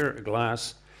over here, a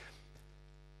glass.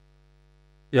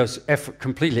 Yes,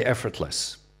 completely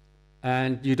effortless.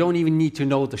 And you don't even need to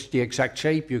know the exact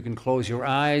shape. You can close your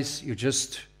eyes. You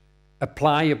just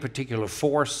apply a particular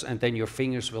force, and then your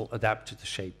fingers will adapt to the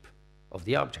shape of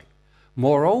the object.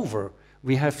 Moreover,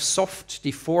 we have soft,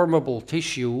 deformable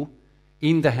tissue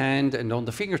in the hand and on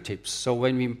the fingertips. So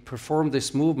when we perform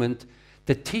this movement,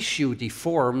 the tissue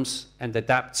deforms and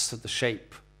adapts to the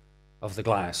shape of the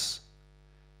glass.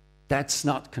 That's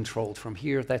not controlled from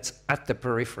here. That's at the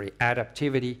periphery.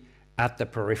 Adaptivity at the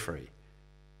periphery.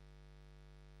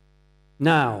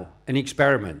 Now, an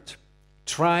experiment.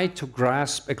 Try to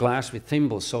grasp a glass with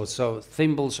thimbles. So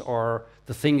thimbles are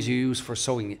the things you use for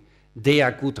sewing.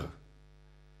 Déacoudre.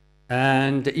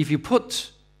 And if you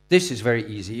put, this is very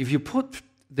easy. If you put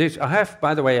this,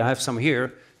 by the way, I have some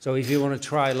here. So if you want to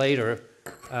try later,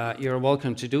 you're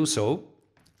welcome to do so.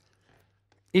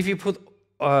 If you put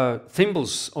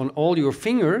thimbles on all your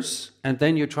fingers and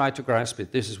then you try to grasp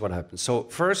it, this is what happens. So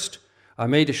first, I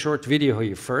made a short video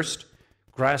here first.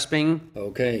 Grasping.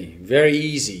 Okay, very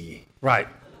easy. Right.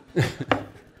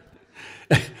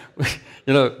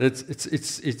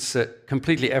 It's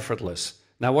completely effortless.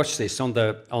 Now watch this on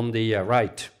the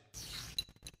right.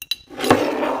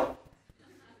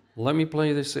 Let me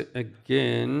play this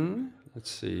again. Let's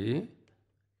see.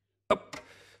 Oh,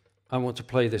 I want to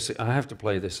play this. I have to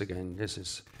play this again. This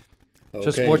is okay,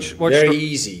 just watch very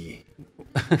easy.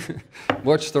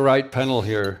 Watch the right panel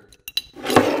here.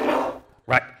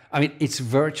 Right. I mean, it's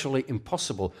virtually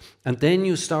impossible. And then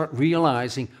you start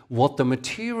realizing what the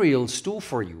materials do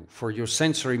for you, for your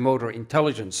sensory motor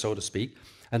intelligence, so to speak.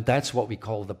 And that's what we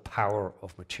call the power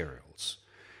of materials,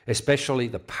 especially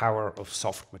the power of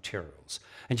soft materials.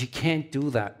 And you can't do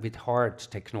that with hard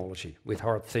technology, with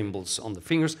hard thimbles on the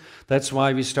fingers. That's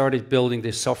why we started building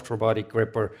this soft robotic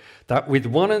gripper that with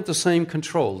one and the same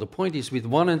control, the point is with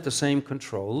one and the same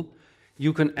control,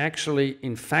 you can actually,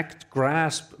 in fact,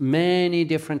 grasp many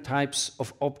different types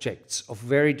of objects of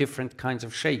very different kinds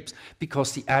of shapes,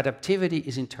 because the adaptivity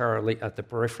is entirely at the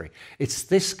periphery. It's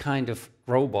this kind of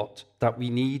robot that we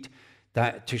need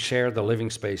to share the living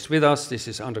space with us. This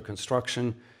is under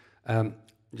construction.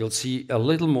 You'll see a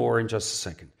little more in just a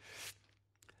second.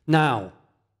 Now,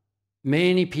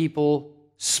 many people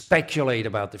speculate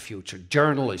about the future.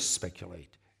 Journalists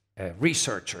speculate,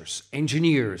 researchers,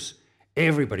 engineers,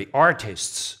 everybody,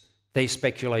 artists, they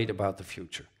speculate about the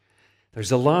future.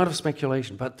 There's a lot of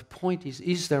speculation, but the point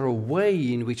is there a way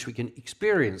in which we can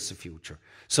experience the future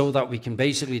so that we can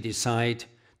basically decide,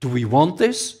 do we want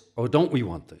this or don't we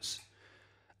want this?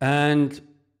 And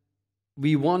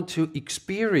we want to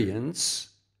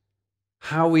experience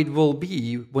how it will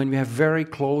be when we have very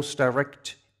close,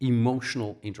 direct,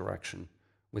 emotional interaction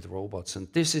with robots.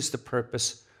 And this is the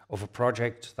purpose of a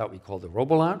project that we call the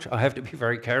RoboLounge. I have to be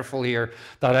very careful here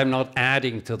that I'm not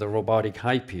adding to the robotic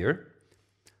hype here.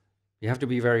 You have to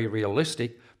be very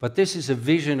realistic, but this is a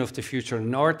vision of the future,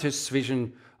 an artist's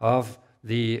vision of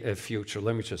the future.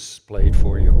 Let me just play it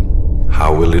for you.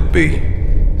 How will it be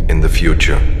in the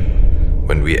future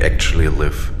when we actually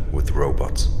live with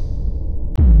robots?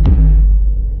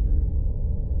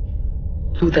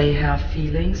 Do they have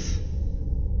feelings?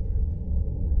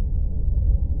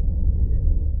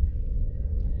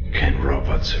 Can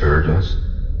robots hurt us?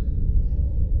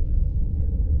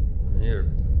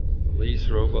 Here, police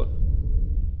robot.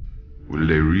 Will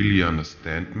they really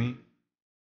understand me?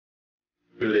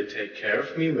 Will they take care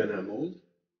of me when I'm old?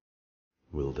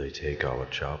 Will they take our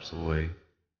jobs away?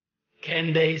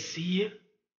 Can they see?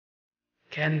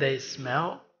 Can they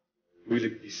smell? Will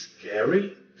it be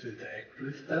scary to interact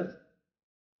with them?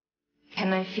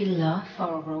 Can I feel love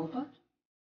for a robot?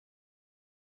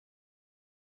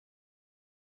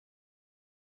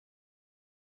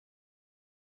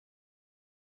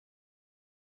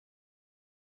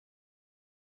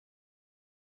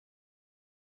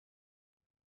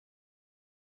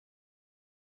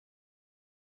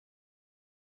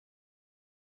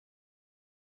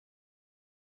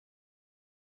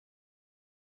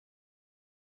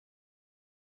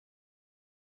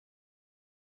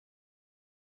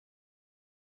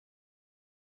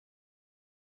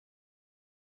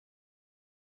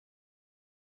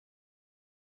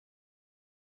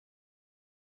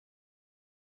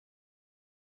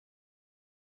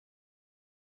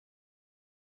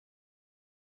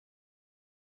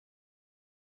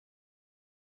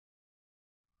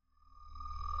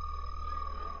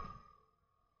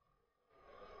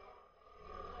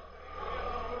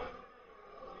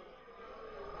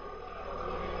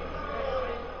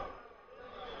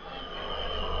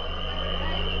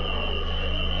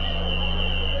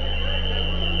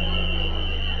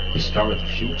 We start the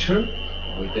future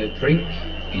with a drink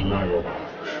in my robot.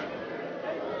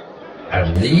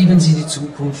 Erleben Sie die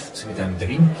Zukunft mit einem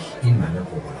Drink in meiner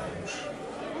Roboterlounge.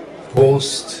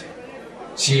 Prost,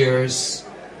 Cheers,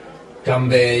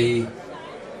 Gambay,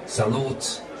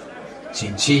 Salut,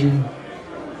 Chin Chin,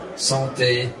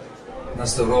 Santé, na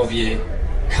zdrowie,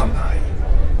 Kampai.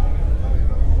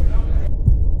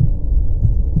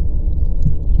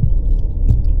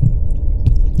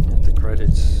 And the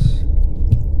credits.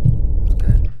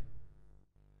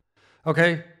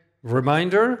 Okay,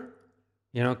 reminder,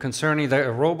 concerning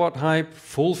the robot hype,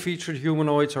 full-featured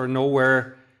humanoids are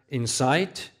nowhere in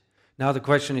sight. Now the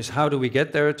question is, how do we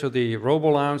get there to the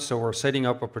RoboLounge? So we're setting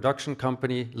up a production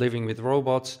company, living with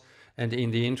robots, and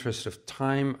in the interest of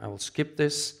time, I will skip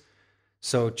this.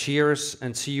 So cheers,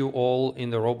 and see you all in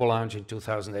the RoboLounge in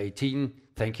 2018.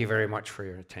 Thank you very much for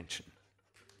your attention.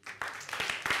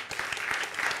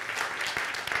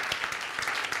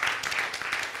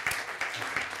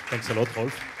 Thanks a lot,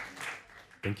 Rolf.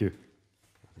 Thank you.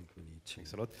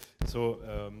 Thanks a lot. So,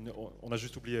 on a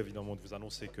juste oublié évidemment de vous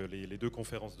annoncer que les deux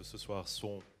conférences de ce soir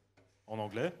sont en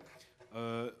anglais.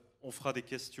 On fera des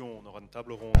questions, on aura une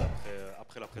table ronde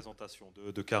après la présentation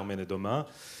de Carmen et demain.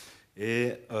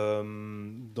 Et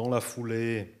dans la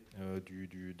foulée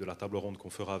de la table ronde qu'on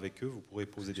fera avec eux, vous pourrez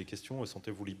poser des questions et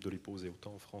sentez-vous libre de les poser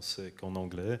autant en français qu'en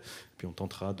anglais. Puis on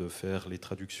tentera de faire les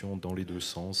traductions dans les deux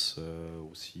sens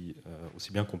aussi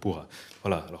bien qu'on pourra.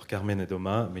 Voilà, alors Carmen et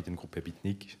demain, Mediengruppe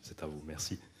Bitnik, c'est à vous.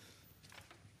 Merci.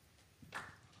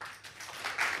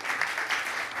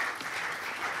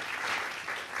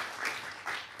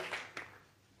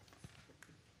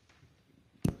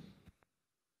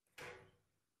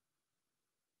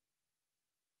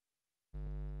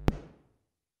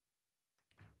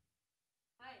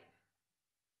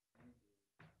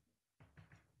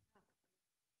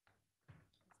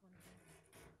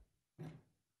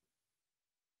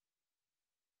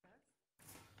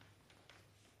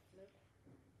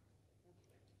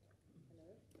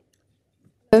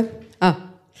 Hi.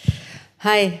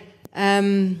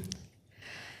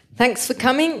 Thanks for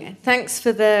coming. Thanks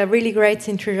for the really great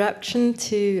introduction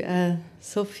to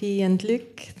Sophie and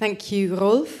Luc. Thank you,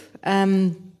 Rolf.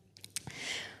 My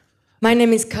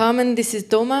name is Carmen. This is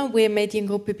Doma. We're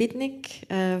Mediengruppe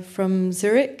Bitnik from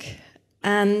Zurich.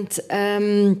 And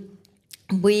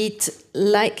we'd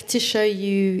like to show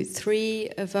you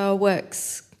 3 of our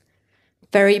works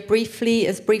very briefly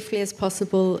as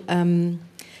possible,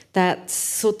 that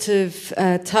sort of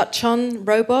touch on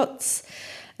robots.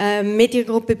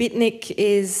 Mediengruppe Bitnik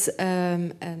is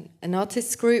an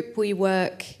artists group. We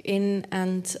work in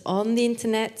and on the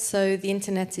internet, so the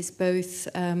internet is both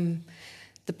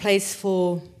the place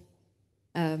for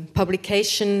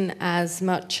publication as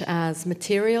much as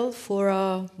material for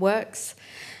our works.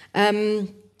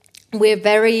 We're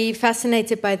very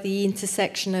fascinated by the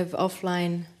intersection of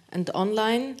offline and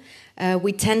online.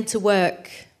 We tend to work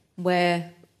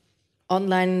where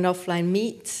online and offline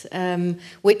meet,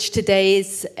 which today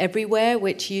is everywhere,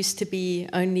 which used to be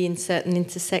only in certain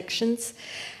intersections.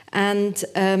 And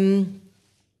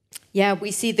yeah,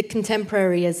 we see the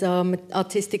contemporary as our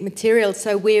artistic material.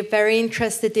 So we're very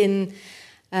interested in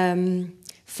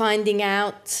finding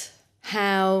out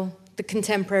how the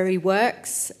contemporary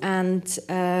works. And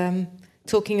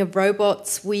talking of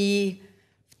robots, we've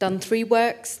done 3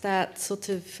 works that sort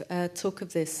of talk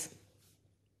of this.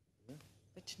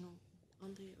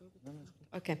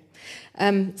 Okay,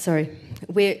 sorry.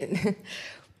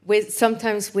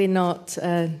 Sometimes we're not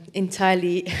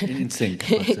entirely in sync.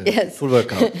 But, yes. Full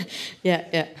workout.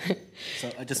 Yeah.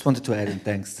 So I just wanted to add in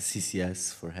thanks to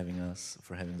CCS for having us,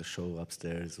 for having the show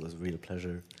upstairs. It was a real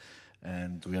pleasure,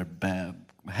 and we are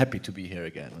happy to be here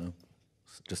again.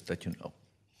 So just that you know.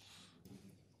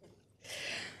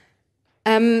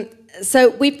 So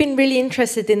we've been really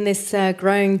interested in this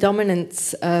growing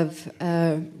dominance of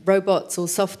robots or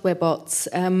software bots.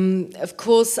 Of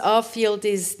course, our field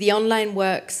is the online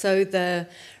work, so the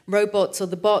robots or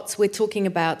the bots we're talking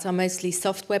about are mostly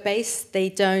software-based.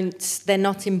 They're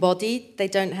not embodied. They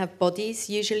don't have bodies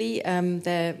usually.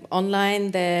 They're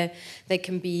online. They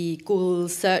can be Google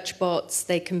search bots.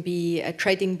 They can be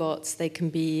trading bots. They can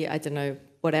be, I don't know,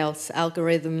 what else,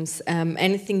 algorithms,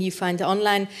 anything you find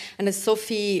online. And as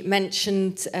Sophie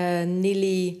mentioned,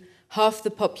 nearly half the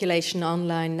population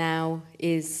online now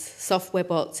is software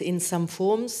bots in some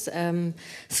forms,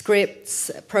 scripts,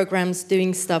 programs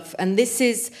doing stuff. And this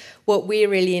is what we're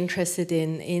really interested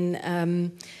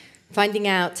in finding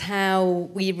out how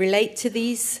we relate to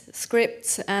these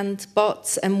scripts and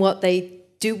bots and what they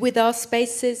do with our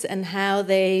spaces and how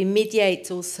they mediate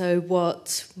also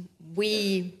what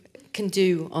we can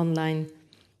do online.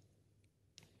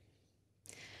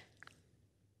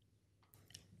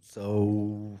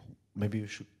 So maybe you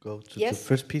should go to yes. the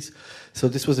first piece. So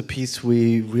this was a piece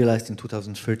we realized in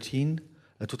 2014,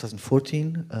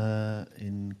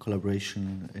 in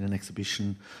collaboration in an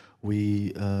exhibition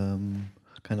we kind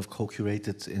of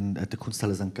co-curated at the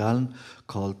Kunsthalle St. Gallen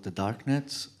called The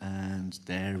Darknet, and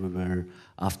there we were,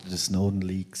 after the Snowden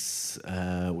leaks,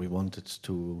 we wanted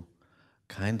to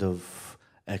kind of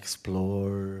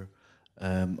explore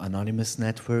anonymous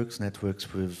networks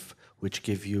which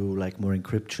give you like more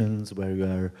encryptions, where you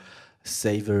are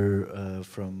safer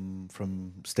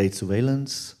from state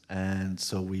surveillance. And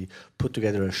so we put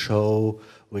together a show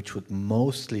which would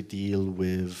mostly deal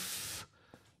with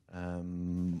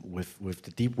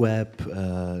the deep web,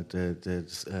 the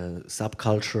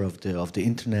subculture of the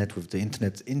internet, with the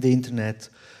internet in the internet.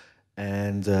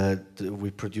 And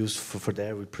we produced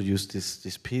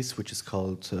this piece, which is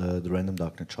called the Random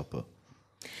Darknet Chopper.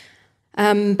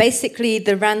 Basically,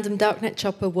 the Random Darknet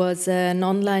Chopper was an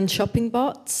online shopping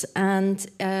bot, and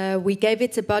we gave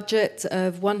it a budget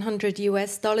of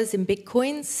 $100 in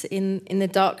bitcoins. In the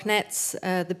darknets,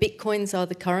 the bitcoins are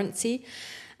the currency,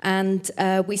 and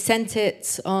we sent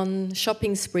it on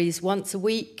shopping sprees once a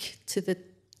week to the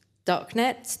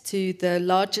darknet, to the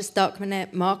largest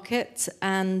darknet market,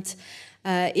 and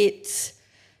it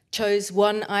chose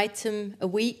one item a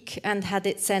week and had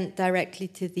it sent directly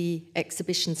to the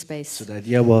exhibition space. So the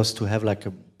idea was to have like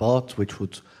a bot which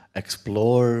would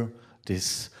explore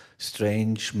these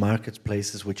strange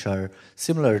marketplaces which are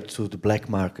similar to the black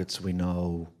markets we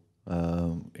know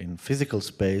in physical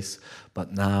space,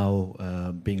 but now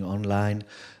being online.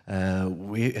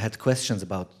 We had questions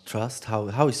about trust.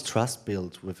 How is trust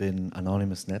built within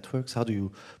anonymous networks? How do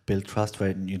you build trust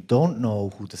when you don't know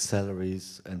who the seller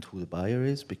is and who the buyer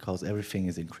is, because everything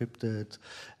is encrypted,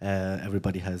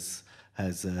 everybody has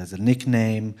a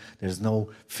nickname, there's no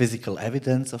physical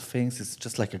evidence of things, it's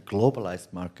just like a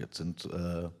globalized market. And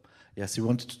yes, we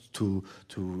wanted to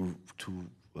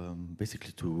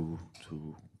basically to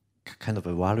kind of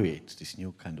evaluate these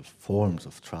new kind of forms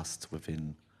of trust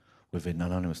within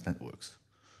anonymous networks.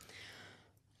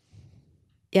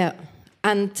 Yeah,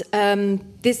 and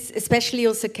this especially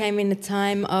also came in a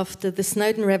time after the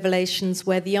Snowden revelations,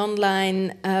 where the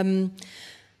online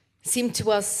seemed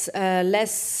to us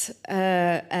less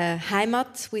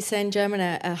Heimat, we say in German,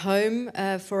 a home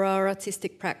for our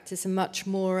artistic practice, and much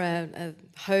more a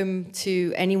home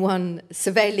to anyone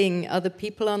surveilling other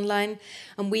people online.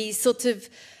 And we sort of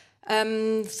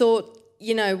thought,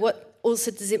 you know, what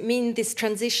also does it mean, this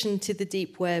transition to the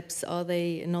deep webs? Are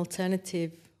they an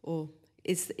alternative, or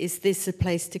is this a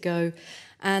place to go?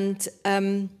 And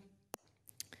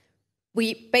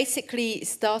we basically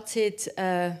started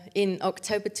in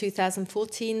October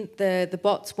 2014. The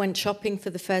bots went shopping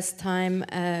for the first time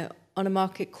on a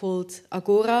market called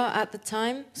Agora at the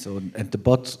time. So, and the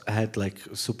bot had like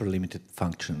super limited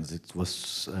functions. It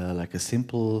was like a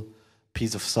simple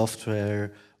piece of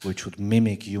software which would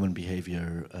mimic human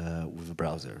behavior with a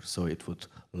browser. So it would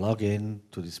log in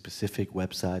to the specific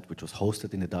website, which was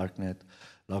hosted in the darknet,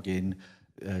 log in,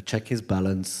 check his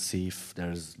balance, see if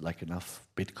there's like enough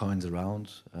bitcoins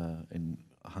around in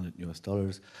 $100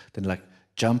 US, then like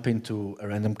jump into a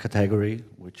random category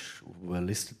which were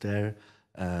listed there,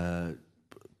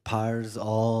 parse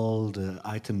all the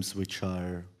items which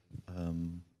are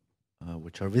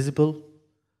visible,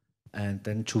 and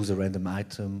then choose a random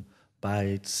item, buy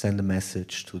it, send a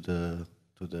message to the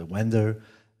vendor,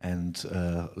 and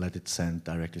let it send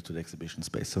directly to the exhibition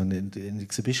space. So in the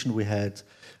exhibition we had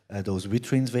those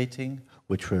vitrines waiting,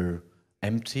 which were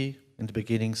empty in the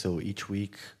beginning. So each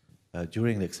week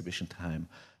during the exhibition time,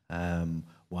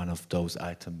 one of those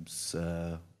items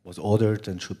was ordered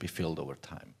and should be filled over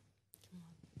time.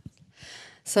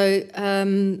 So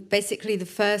basically the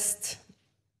first,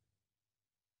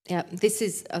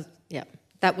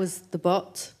 that was the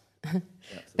bot.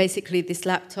 Basically this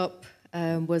laptop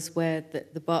was where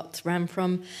the bot ran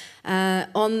from.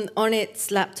 On its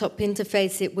laptop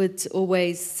interface, it would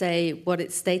always say what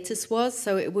its status was,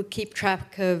 so it would keep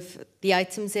track of the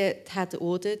items it had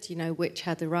ordered, you know, which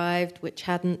had arrived, which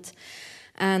hadn't.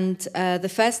 And the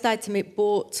first item it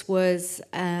bought was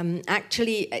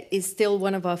actually is still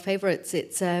one of our favorites.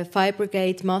 It's a Fire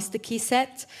Brigade master key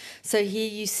set. So here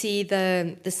you see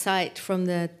the site from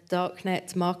the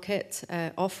darknet market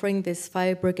offering this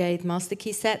Fire Brigade master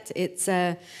key set. It's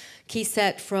a key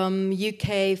set from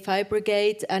UK Fire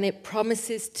Brigade, and it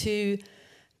promises to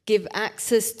give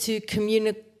access to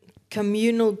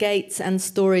communal gates and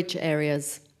storage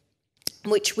areas,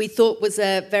 which we thought was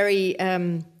a very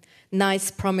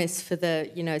nice promise for the,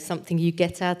 you know, something you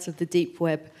get out of the deep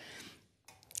web.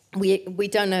 We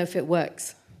don't know if it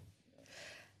works.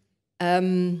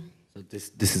 So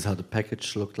this is how the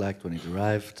package looked like when it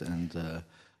arrived, and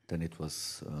then it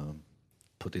was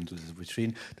put into this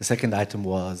vitrine. The second item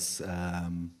was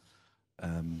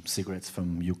cigarettes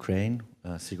from Ukraine.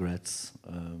 Cigarettes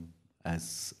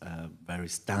as a very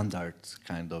standard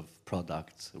kind of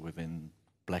product within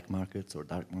black markets or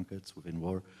dark markets within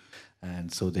war.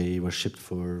 And so they were shipped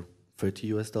for $30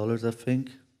 US, I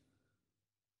think.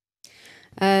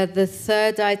 The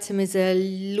third item is a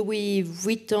Louis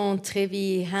Vuitton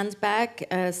Trevi handbag,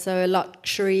 so a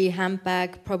luxury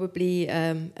handbag, probably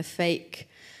a fake,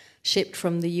 shipped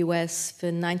from the US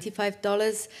for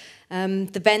 $95.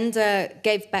 The vendor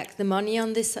gave back the money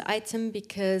on this item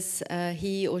because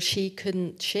he or she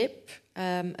couldn't ship.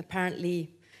 Apparently,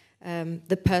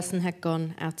 the person had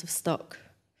gone out of stock.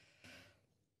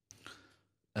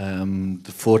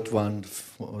 The fourth one,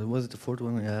 what was it, the fourth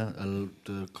one? Yeah,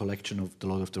 the collection of The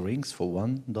Lord of the Rings for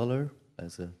 $1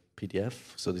 as a PDF.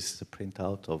 So this is a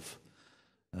printout of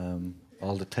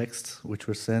all the texts which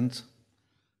were sent.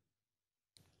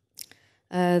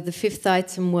 The fifth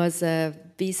item was a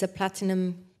Visa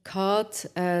Platinum card.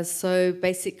 So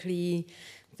basically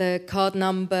the card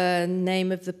number,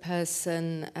 name of the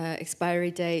person,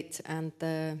 expiry date, and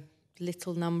the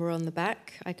little number on the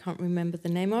back, I can't remember the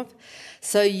name of.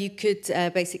 So you could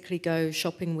basically go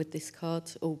shopping with this card,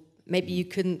 or maybe you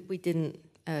couldn't, we didn't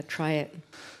try it.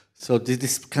 So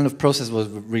this kind of process was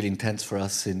really intense for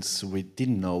us, since we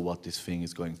didn't know what this thing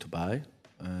is going to buy.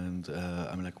 And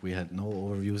I mean, like, we had no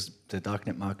overviews. The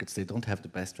darknet markets, they don't have the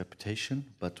best reputation,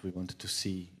 but we wanted to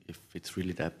see if it's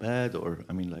really that bad, or,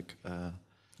 I mean, like,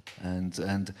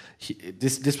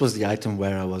 this was the item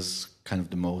where I was kind of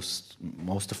the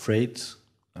most afraid,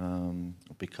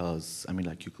 because, I mean,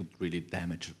 like, you could really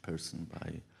damage a person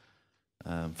by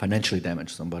financially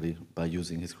damage somebody by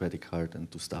using his credit card and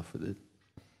do stuff with it.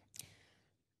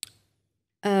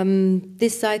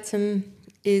 This item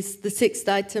is the sixth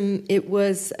item. It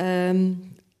was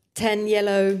 10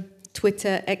 yellow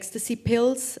Twitter ecstasy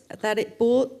pills that it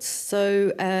bought.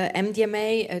 So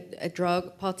MDMA, a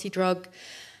drug, party drug,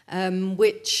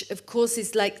 which of course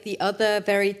is like the other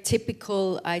very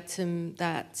typical item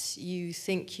that you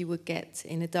think you would get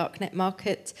in a darknet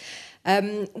market.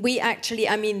 We actually,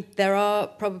 I mean, there are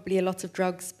probably a lot of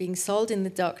drugs being sold in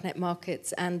the darknet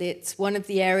markets, and it's one of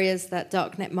the areas that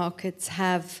darknet markets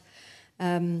have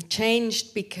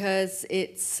changed, because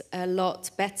it's a lot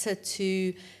better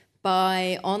to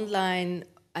buy online,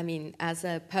 I mean, as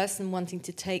a person wanting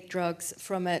to take drugs,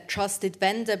 from a trusted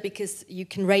vendor, because you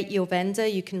can rate your vendor,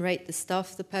 you can rate the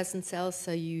stuff the person sells,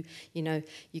 so you know,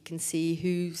 you can see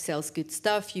who sells good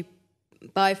stuff, you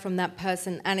buy from that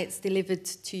person, and it's delivered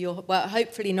to your, well,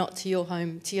 hopefully not to your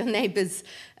home, to your neighbor's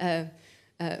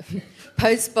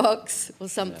post box or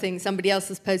something, somebody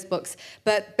else's post box.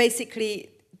 But basically,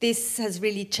 this has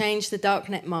really changed the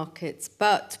darknet markets.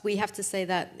 But we have to say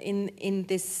that in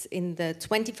the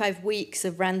 25 weeks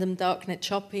of random darknet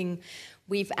shopping,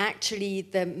 we've actually,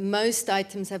 the most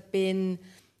items have been,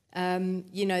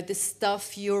 you know, the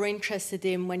stuff you're interested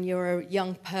in when you're a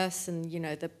young person, you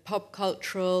know, the pop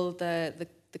cultural, the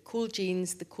cool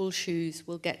jeans, the cool shoes.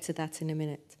 We'll get to that in a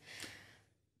minute.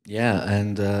 Yeah,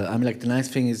 and I mean, like, the nice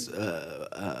thing is,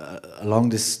 along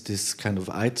this kind of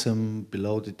item,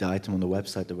 below the item on the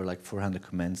website, there were like 400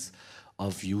 comments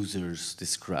of users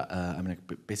I mean,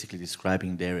 like, basically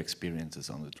describing their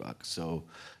experiences on the drug. So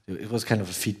it was kind of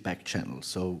a feedback channel.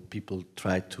 So people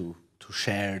tried to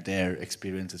share their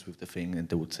experiences with the thing, and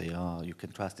they would say, "Oh, you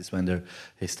can trust this vendor.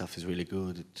 His stuff is really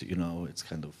good. It, you know, it's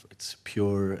kind of, it's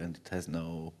pure and it has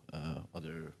no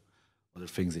other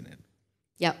things in it."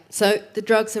 Yeah, so the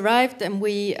drugs arrived and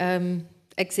we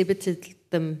exhibited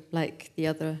them like the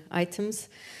other items.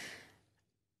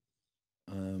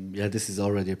 Yeah, this is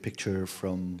already a picture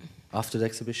from after the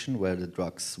exhibition where the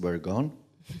drugs were gone.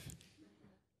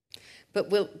 But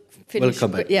we'll finish. We'll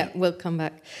come back. Yeah, we'll come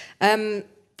back.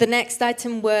 The next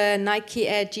item were Nike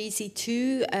Air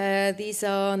GZ2. These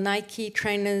are Nike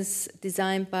trainers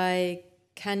designed by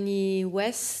Kanye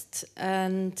West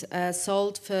and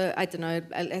sold for, I don't know,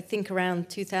 I think around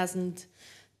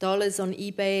 $2,000 on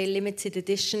eBay, limited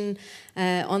edition.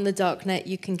 On the darknet,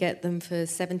 you can get them for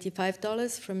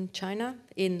 $75 from China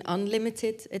in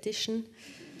unlimited edition.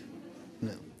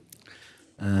 No.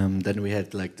 Then we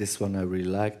had like this one I really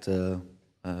liked, a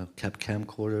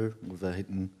camcorder with a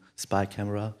hidden spy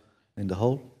camera in the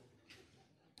hole.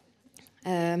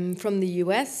 From the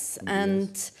US.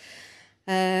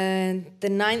 The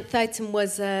ninth item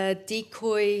was a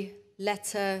decoy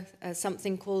letter,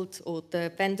 something called, or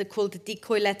the vendor called a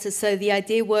decoy letter. So the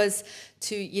idea was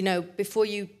to, you know, before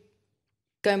you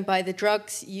go and buy the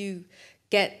drugs, you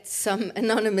get some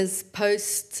anonymous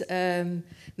post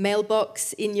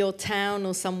mailbox in your town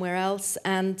or somewhere else,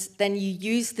 and then you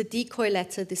use the decoy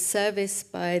letter, this service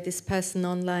by this person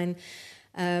online,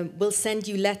 will send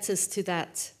you letters to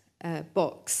that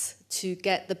box to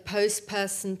get the post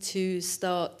person to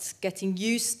start getting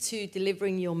used to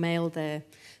delivering your mail there.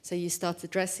 So you start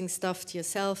addressing stuff to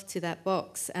yourself, to that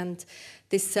box, and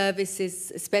this service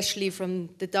is, especially from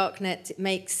the darknet, it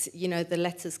makes, you know, the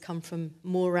letters come from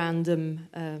more random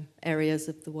areas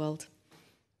of the world.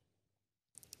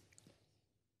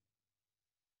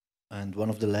 And one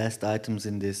of the last items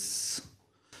in this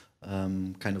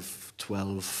kind of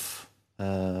 12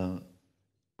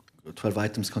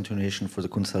 items continuation for the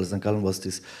Kunsthalle St. Gallen was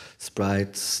this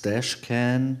Sprite stash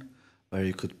can, where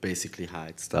you could basically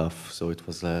hide stuff. So it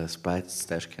was a Sprite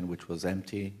stash can which was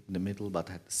empty in the middle but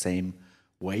had the same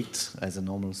weight as a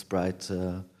normal Sprite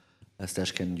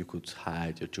stash can. You could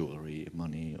hide your jewelry,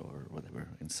 money or whatever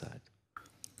inside.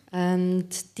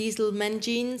 And diesel men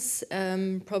jeans,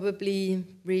 probably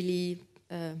really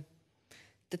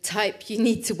the type you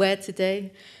need to wear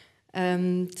today.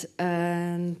 And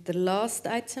the last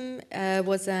item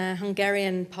was a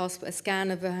Hungarian passport, a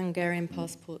scan of a Hungarian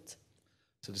passport.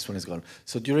 So this one is gone.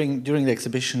 So during the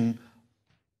exhibition,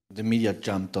 the media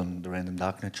jumped on the random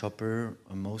darknet shopper,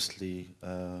 mostly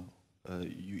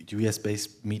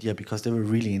US-based media, because they were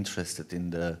really interested in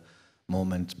the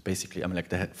moment. Basically, I mean, like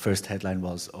the first headline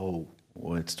was, "Oh,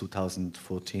 well, it's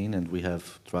 2014 and we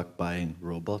have drug buying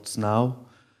robots now,"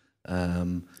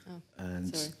 and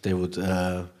they would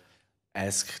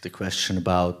ask the question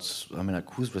about, I mean, like,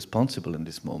 who's responsible in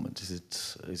this moment? Is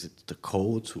it the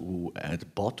code the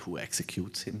bot who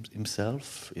executes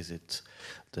himself? Is it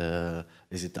the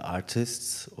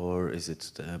artists, or is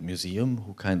it the museum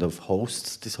who kind of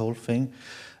hosts this whole thing?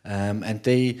 And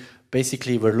they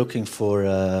basically were looking for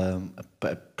a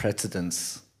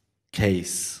precedence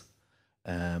case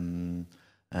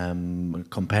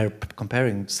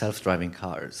comparing self-driving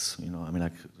cars, you know, I mean,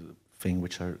 like things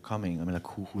which are coming. I mean, like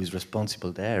who is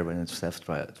responsible there when it's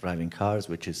self-driving cars,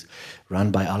 which is run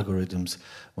by algorithms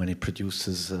when it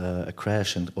produces a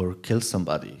crash or kills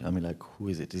somebody? I mean, like who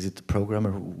is it? Is it the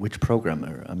programmer? Which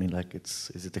programmer? I mean, like is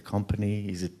it the company?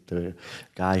 Is it the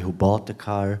guy who bought the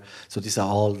car? So these are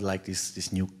all like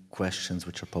these new questions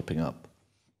which are popping up.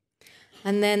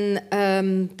 And then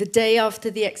the day after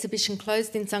the exhibition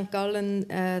closed in St. Gallen,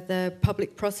 the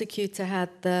public prosecutor had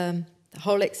the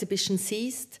whole exhibition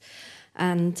seized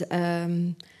and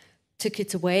took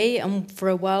it away. And for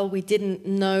a while, we didn't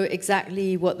know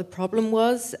exactly what the problem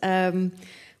was.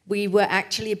 We were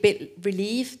actually a bit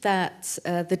relieved that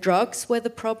the drugs were the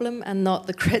problem and not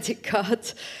the credit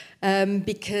card,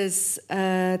 because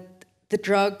the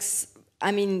drugs,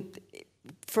 I mean,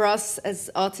 for us as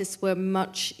artists were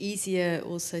much easier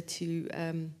also to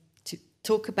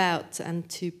talk about and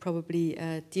to probably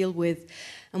deal with.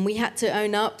 And we had to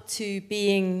own up to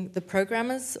being the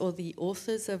programmers or the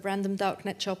authors of Random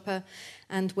Darknet Chopper,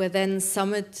 and were then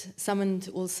summoned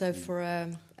also for a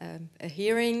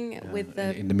hearing with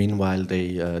the... In the meanwhile,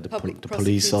 the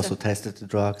police also tested the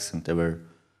drugs, and they were...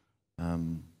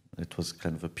 it was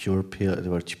kind of a pure pill.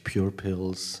 There were pure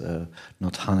pills,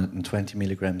 not 120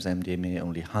 milligrams MDMA,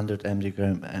 only 100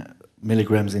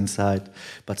 milligrams inside,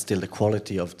 but still the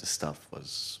quality of the stuff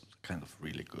was kind of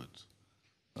really good.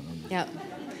 Yeah.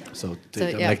 So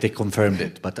like they confirmed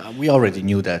it, but we already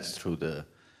knew that through the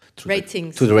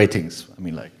ratings. To the ratings. I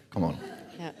mean, like, come on.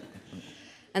 Yeah.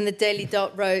 And the Daily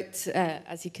Dot wrote,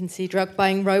 as you can see, drug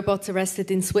buying robot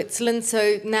arrested in Switzerland.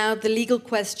 So now the legal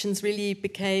questions really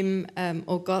became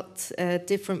or got a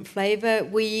different flavour.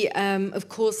 We, of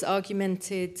course,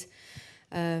 argumented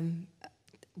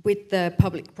with the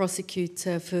public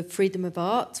prosecutor for freedom of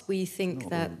art. We think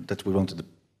that we wanted the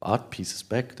art pieces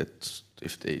back, that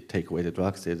if they take away the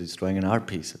drugs, they're destroying an art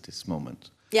piece at this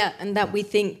moment. Yeah, and that we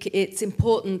think it's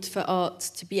important for art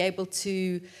to be able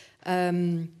to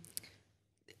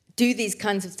do these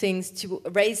kinds of things, to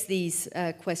raise these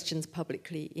questions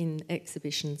publicly in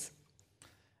exhibitions.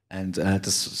 And at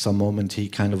some moment he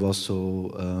kind of also,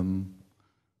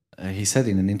 he said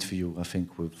in an interview, I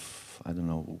think with, I don't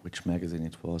know which magazine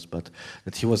it was, but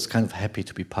that he was kind of happy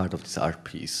to be part of this art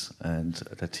piece, and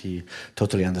that he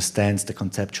totally understands the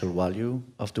conceptual value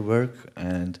of the work,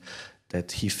 and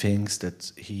that he thinks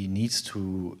that he needs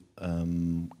to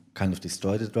kind of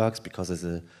destroy the drugs, because as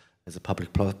a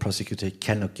public prosecutor he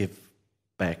cannot give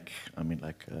back, I mean,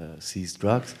 like seized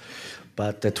drugs,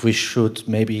 but that we should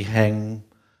maybe hang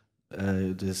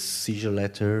the seizure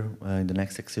letter in the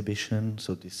next exhibition,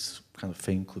 so this kind of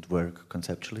thing could work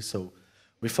conceptually. So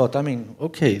we thought, I mean,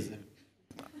 okay,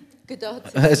 good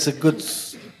art. It's a good,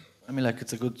 I mean, like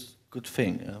it's a good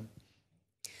thing.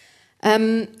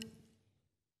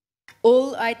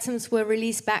 All items were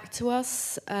released back to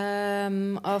us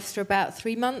after about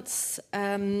 3 months,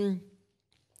 and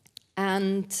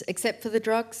except for the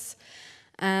drugs.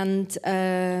 And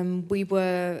we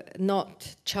were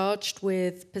not charged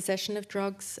with possession of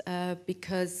drugs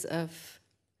because of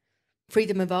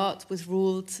freedom of art was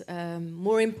ruled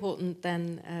more important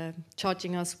than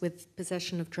charging us with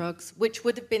possession of drugs, which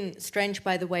would have been strange,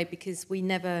 by the way, because we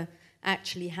never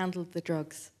actually handled the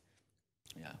drugs.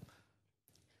 Yeah.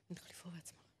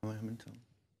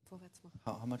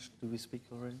 How much do we speak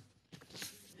already?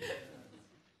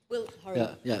 We'll hurry.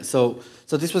 Yeah. So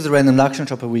this was a Random Darknet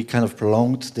Chopper. We kind of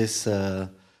prolonged this.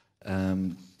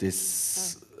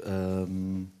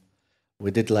 We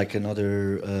did like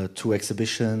another 2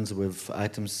 exhibitions with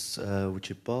items which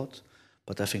you bought,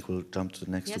 but I think we'll jump to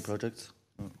the next 2 projects.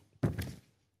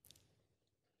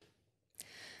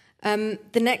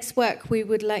 The next work we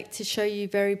would like to show you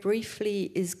very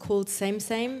briefly is called Same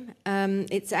Same.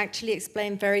 It's actually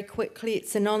explained very quickly.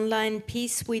 It's an online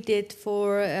piece we did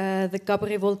for the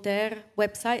Gabriel Voltaire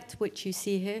website, which you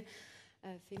see here.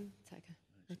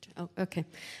 Oh, okay.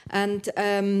 And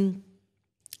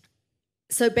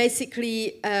so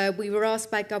basically, we were asked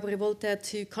by Gabriel Voltaire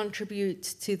to contribute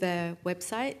to their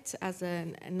website as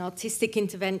an artistic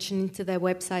intervention into their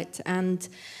website, and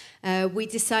we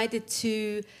decided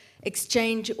to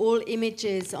exchange all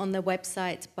images on the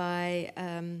website by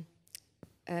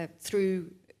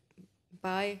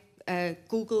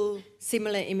Google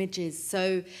similar images.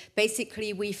 So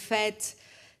basically, we fed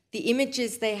the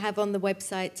images they have on the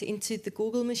website into the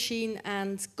Google machine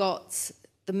and got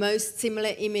the most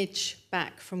similar image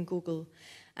back from Google.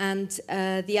 And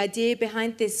the idea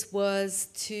behind this was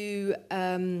to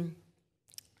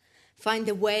find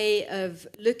a way of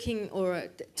looking or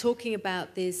talking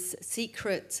about this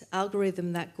secret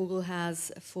algorithm that Google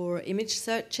has for image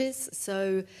searches.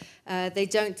 So they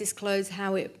don't disclose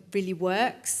how it really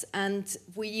works. And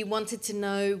we wanted to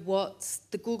know what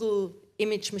the Google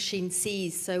image machine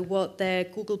sees, so what their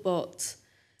Googlebot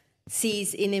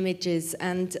sees in images.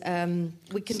 And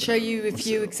we can show you a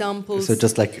few examples. So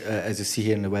just like, as you see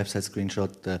here in the website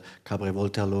screenshot, the Cabaret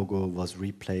Voltaire logo was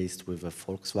replaced with a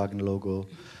Volkswagen logo.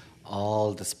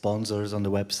 All the sponsors on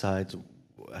the website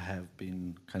have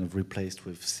been kind of replaced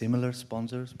with similar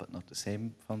sponsors, but not the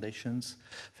same foundations,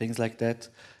 things like that.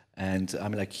 And I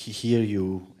mean, like here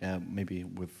you, maybe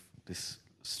with this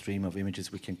stream of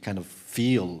images, we can kind of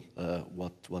feel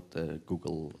what the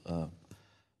Google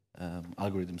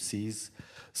algorithm sees.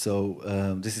 So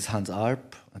this is Hans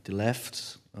Arp at the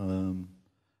left.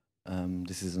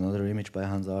 This is another image by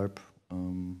Hans Arp.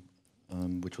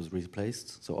 Which was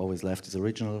replaced. So always left is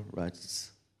original, right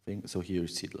is thing. So here you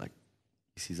see like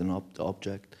he sees an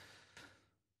object.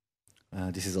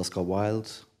 This is Oscar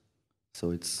Wilde.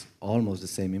 So it's almost the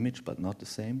same image, but not the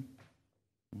same.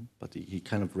 But he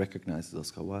kind of recognizes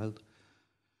Oscar Wilde.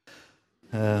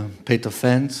 Peter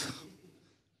Fendt,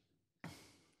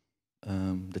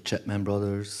 the Chapman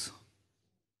brothers.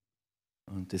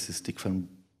 And this is Dick van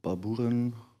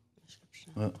Barburen.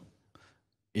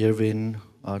 Irwin,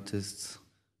 artists,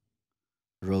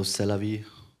 Rose Selavi.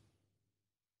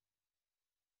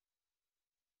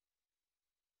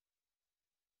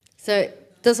 So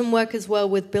it doesn't work as well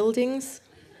with buildings.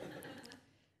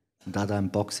 Dada and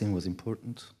boxing was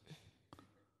important.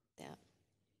 Yeah.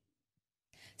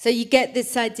 So you get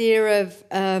this idea of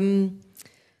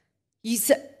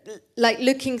like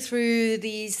looking through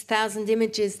these 1,000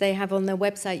 images they have on their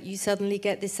website. You suddenly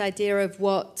get this idea of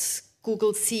what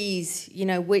Google sees, you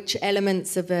know, which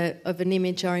elements of an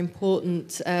image are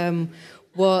important.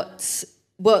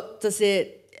 What does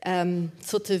it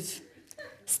sort of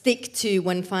stick to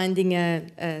when finding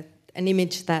an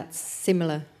image that's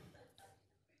similar?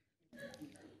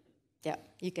 Yeah,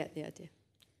 you get the idea.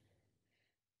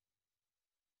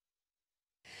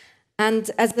 And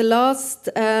as the last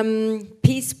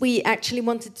piece, we actually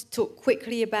wanted to talk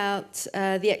quickly about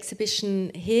the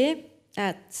exhibition here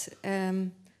at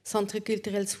Centre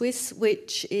Culturel Suisse,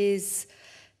 which is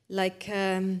like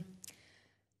a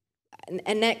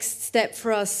next step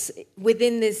for us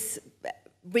within this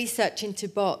research into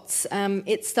bots.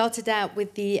 It started out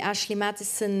with the Ashley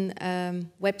Madison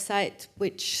website,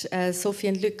 which Sophie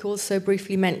and Luc also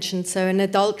briefly mentioned. So an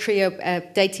adultery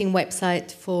dating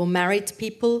website for married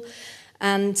people.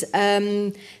 And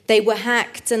they were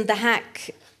hacked, and the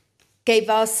hack gave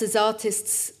us as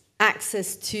artists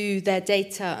access to their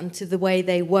data and to the way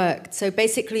they worked. So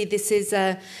basically this is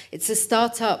it's a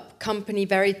startup company,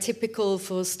 very typical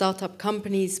for startup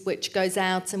companies, which goes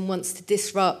out and wants to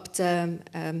disrupt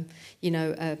you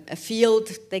know, a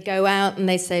field. They go out and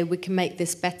they say, we can make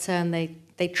this better, and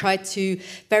they try to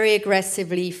very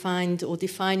aggressively find or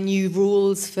define new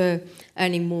rules for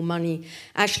earning more money.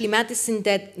 Ashley Madison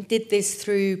did this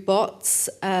through bots,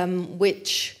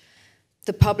 which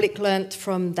the public learnt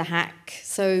from the hack.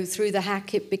 So through the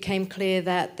hack, it became clear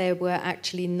that there were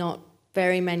actually not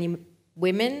very many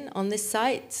women on this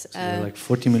site. So there were like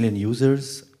 40 million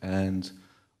users, and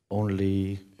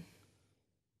only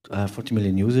 40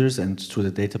 million users, and through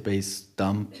the database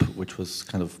dump, which was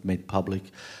kind of made public,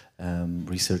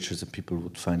 researchers and people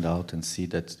would find out and see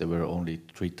that there were only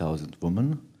 3,000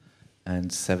 women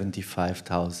and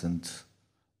 75,000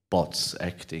 bots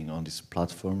acting on this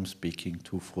platform, speaking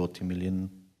to 40 million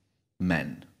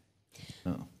men.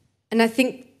 Oh. And I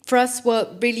think for us,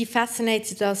 what really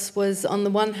fascinated us was, on the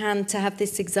one hand, to have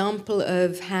this example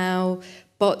of how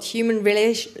bot-human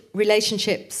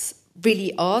relationships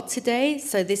really are today.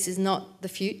 So this is not the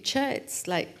future. It's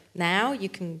like now you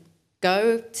can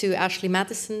go to Ashley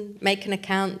Madison, make an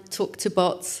account, talk to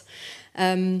bots,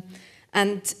 and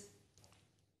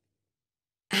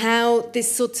how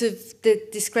this sort of the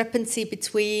discrepancy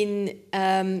between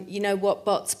you know, what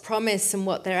bots promise and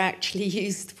what they're actually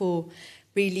used for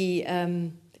really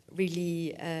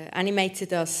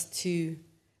animated us to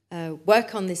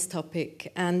work on this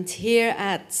topic. And here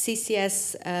at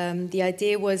CCS, the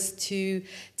idea was to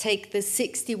take the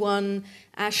 61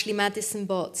 Ashley Madison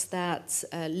bots that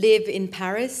live in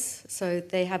Paris. So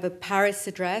they have a Paris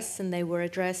address, and they were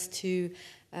addressed to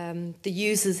the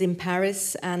users in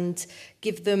Paris, and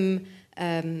give them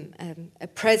a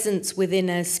presence within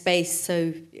a space.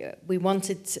 So we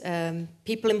wanted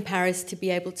people in Paris to be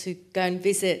able to go and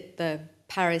visit the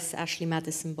Paris Ashley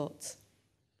Madison bots.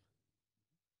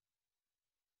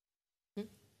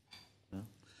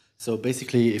 So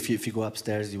basically, if you go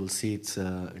upstairs, you will see it's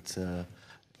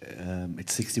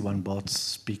 61 bots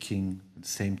speaking the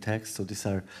same text. So these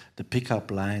are the pickup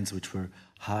lines which were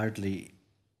hardly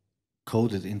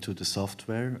coded into the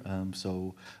software.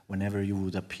 So whenever you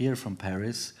would appear from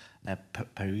Paris, a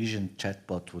Parisian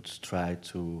chatbot would try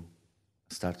to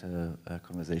start a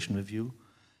conversation with you,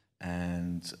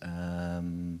 and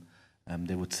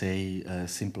they would say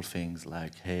simple things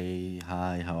like, "Hey,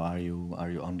 hi, how are you? Are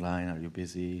you online? Are you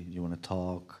busy? Do you want to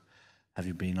talk? Have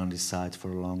you been on this site for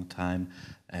a long time?"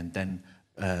 And then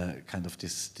kind of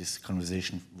this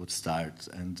conversation would start.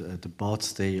 And the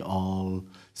bots, they all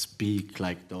speak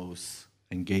like those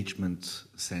engagement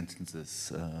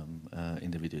sentences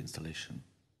in the video installation.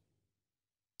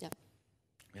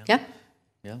 Yeah.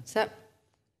 So.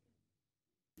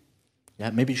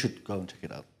 Yeah, maybe you should go and check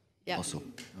it out. Yeah. Also.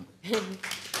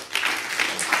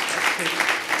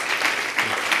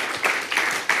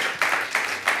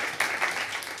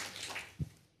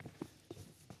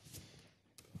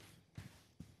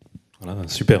 Voilà,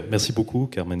 super, merci beaucoup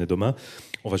Carmen et Doma.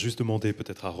 On va juste demander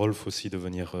peut-être à Rolf aussi de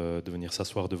venir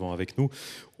s'asseoir devant avec nous.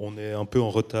 On est un peu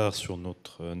en retard sur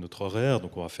notre horaire,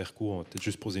 donc on va faire court. On va peut-être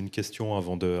juste poser une question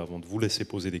avant de vous laisser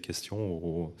poser des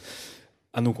questions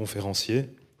à nos conférenciers.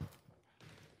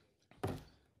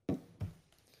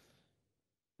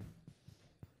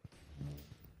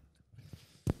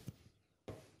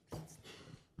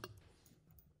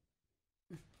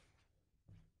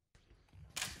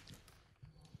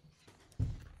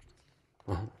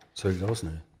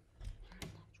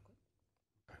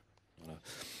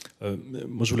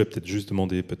 Moi, je voulais peut-être juste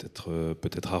demander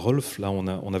peut-être à Rolf. Là, on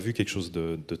a vu quelque chose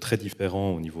de très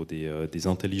différent au niveau des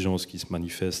intelligences qui se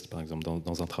manifestent, par exemple,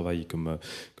 dans un travail comme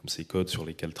ces codes sur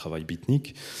lesquels travaille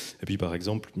Bitnik. Et puis, par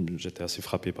exemple, j'étais assez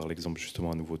frappé par l'exemple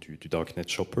justement à nouveau du Darknet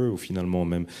Shopper, où finalement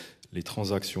même les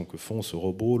transactions que font ce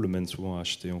robot le mènent souvent à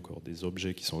acheter encore des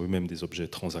objets qui sont eux-mêmes des objets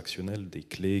transactionnels, des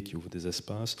clés qui ouvrent des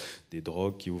espaces, des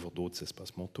drogues qui ouvrent d'autres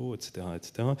espaces mentaux, etc.,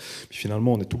 etc. Puis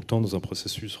finalement, on est tout le temps dans un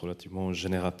processus relativement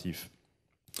génératif.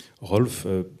 Rolf,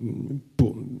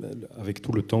 avec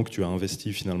tout le temps que tu as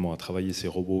investi finalement à travailler ces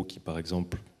robots qui, par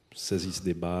exemple, saisissent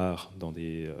des bars,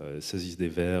 saisissent des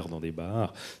verres dans des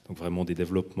bars, donc vraiment des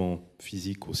développements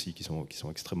physiques aussi qui sont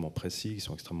extrêmement précis, qui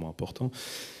sont extrêmement importants,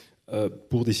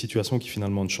 pour des situations qui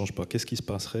finalement ne changent pas. Qu'est-ce qui se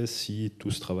passerait si tout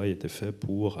ce travail était fait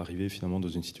pour arriver finalement dans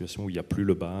une situation où il n'y a plus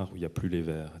le bar, où il n'y a plus les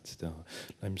verres, etc.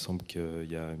 Là, il me semble qu'il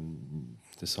y a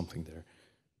there's something there.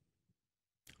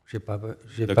 J'ai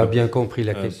pas bien compris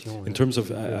la question. In terms of,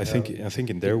 I think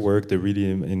in their work, they're really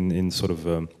in sort of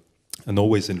an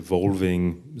always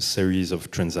evolving series of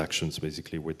transactions,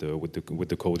 basically with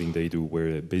the coding they do,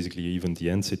 where basically even the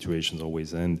end situations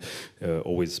always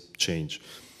change.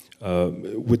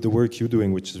 With the work you're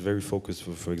doing, which is very focused,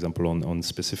 for example, on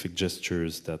specific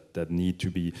gestures that need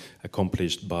to be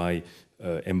accomplished by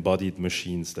embodied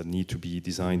machines that need to be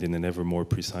designed in an ever more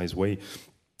precise way,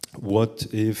 what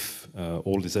if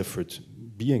all this effort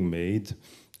being made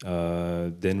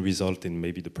then result in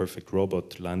maybe the perfect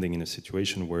robot landing in a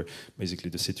situation where basically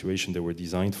the situation they were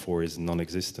designed for is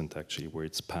non-existent, actually, where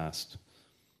it's past?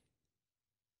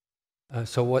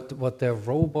 So what their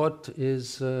robot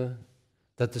is,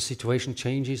 that the situation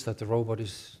changes, that the robot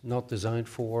is not designed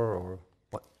for, or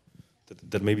what?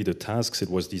 That maybe the tasks it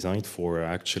was designed for are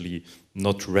actually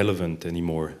not relevant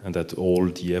anymore, and that all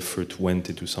the effort went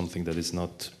into something that is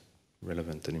not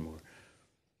relevant anymore.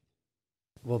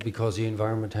 Well, because the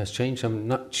environment has changed, I'm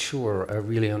not sure I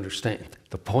really understand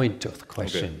the point of the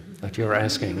question that you're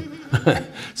asking.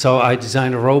 So I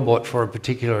design a robot for a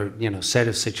particular, set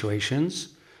of situations,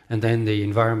 and then the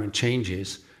environment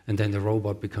changes, and then the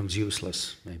robot becomes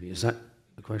useless. Maybe is that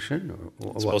the question? Or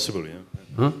it's what? Possible, yeah.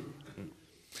 Huh?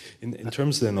 In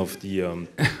terms then of the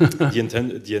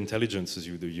intelligences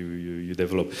you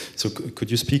develop, so could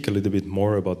you speak a little bit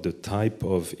more about the type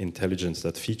of intelligence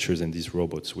that features in these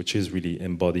robots, which is really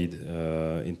embodied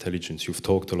intelligence? You've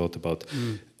talked a lot about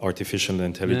artificial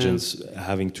intelligence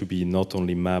having to be not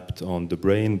only mapped on the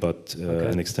brain, but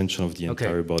an extension of the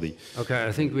entire body. Okay,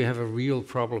 I think we have a real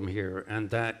problem here, and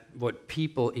that what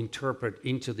people interpret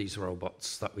into these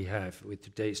robots that we have with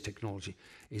today's technology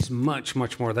is much,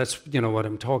 much more. That's, what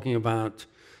I'm talking about,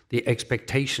 the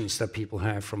expectations that people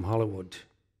have from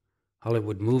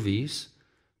Hollywood movies,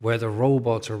 where the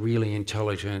robots are really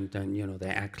intelligent and, they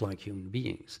act like human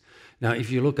beings. Now,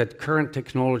 if you look at current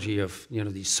technology of,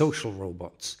 these social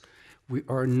robots, we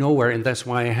are nowhere, and that's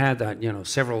why I had that,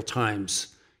 several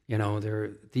times,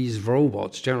 these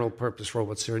robots, general purpose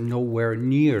robots, they're nowhere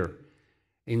near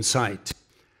in sight.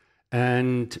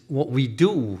 And what we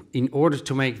do in order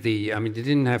to make they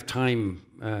didn't have time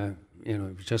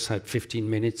we just had 15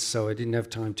 minutes, so I didn't have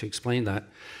time to explain that.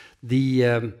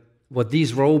 What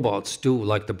these robots do,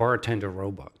 like the bartender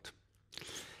robot,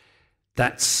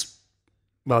 that's,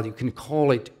 well, you can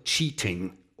call it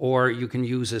cheating, or you can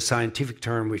use a scientific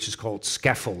term which is called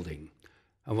scaffolding.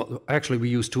 Actually, we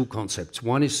use two concepts.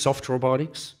 One is soft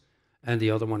robotics, and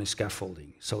the other one is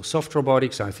scaffolding. So soft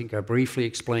robotics, I think I briefly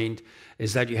explained,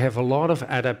 is that you have a lot of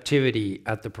adaptivity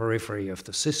at the periphery of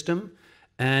the system,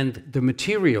 and the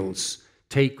materials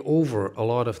take over a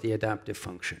lot of the adaptive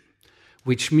function,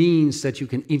 which means that you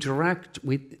can interact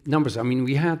with numbers. I mean,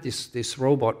 we had this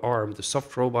robot arm, the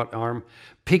soft robot arm,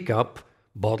 pick up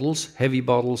bottles, heavy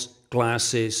bottles,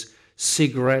 glasses,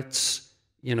 cigarettes,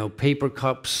 paper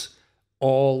cups,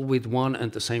 all with one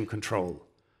and the same control.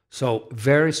 So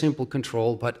very simple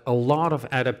control, but a lot of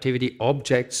adaptivity,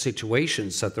 objects,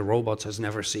 situations that the robots has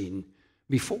never seen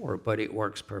before, but it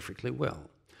works perfectly well.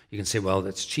 You can say, well,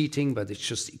 that's cheating, but it's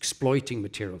just exploiting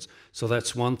materials. So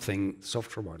that's one thing,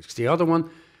 soft robotics. The other one,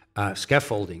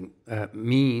 scaffolding,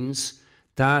 means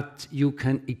that you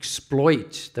can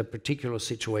exploit the particular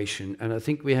situation. And I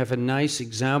think we have a nice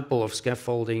example of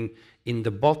scaffolding in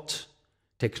the bot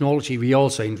technology. We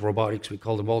also, in robotics, we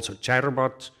call them also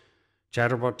chatterbot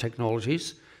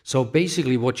technologies. So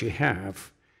basically what you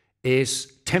have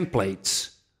is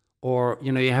templates, or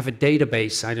you have a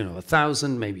database, I don't know,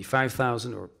 1,000, maybe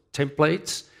 5,000 or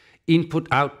templates, input,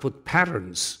 output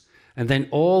patterns. And then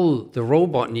all the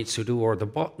robot needs to do, or the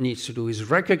bot needs to do, is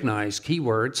recognize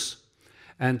keywords,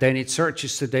 and then it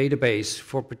searches the database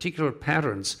for particular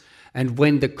patterns. And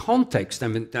when the context,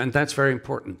 and that's very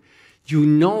important, you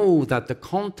know that the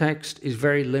context is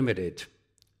very limited.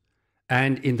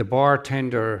 And in the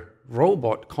bartender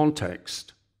robot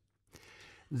context,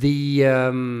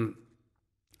 you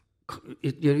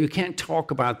can't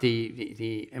talk about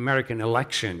the American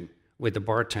election with the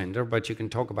bartender, but you can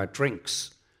talk about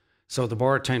drinks. So the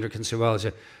bartender can say, well,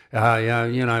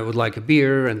 I would like a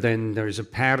beer, and then there's a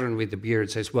pattern with the beer.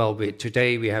 It says, well,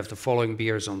 today we have the following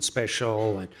beers on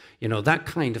special, and that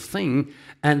kind of thing.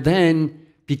 And then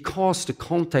because the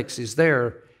context is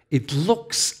there, it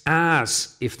looks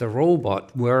as if the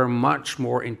robot were much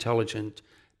more intelligent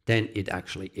than it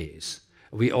actually is.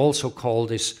 We also call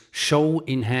this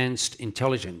show-enhanced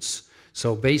intelligence.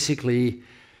 So basically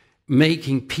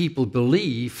making people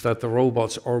believe that the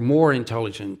robots are more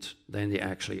intelligent than they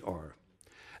actually are.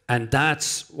 And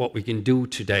that's what we can do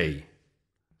today.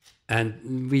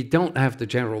 And we don't have the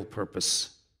general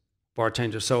purpose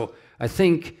bartender. So I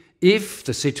think if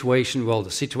the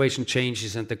situation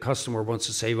changes and the customer wants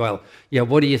to say, well, yeah,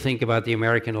 what do you think about the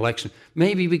American election?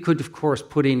 Maybe we could, of course,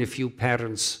 put in a few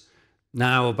patterns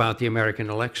now about the American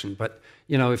election. But,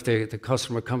 if the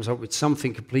customer comes up with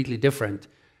something completely different,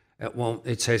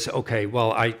 it says, okay,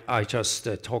 well, I just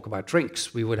talk about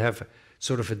drinks. We would have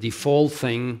sort of a default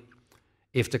thing.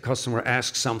 If the customer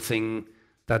asks something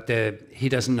that he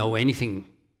doesn't know anything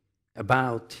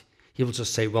about, he will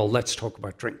just say, well, let's talk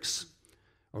about drinks,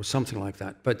 or something like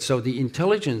that. But so the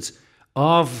intelligence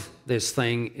of this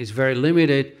thing is very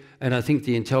limited, and I think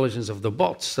the intelligence of the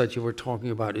bots that you were talking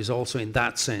about is also in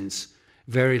that sense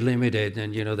very limited,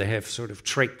 and they have sort of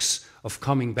tricks of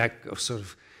coming back, of sort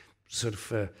of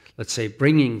let's say,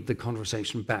 bringing the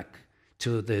conversation back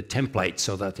to the template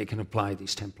so that they can apply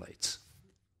these templates.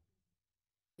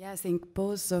 Yeah, I think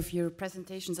both of your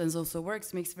presentations and also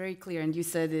works makes very clear, and you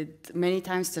said it many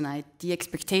times tonight, the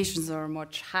expectations are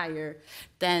much higher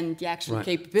than the actual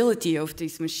capability of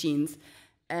these machines.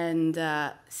 And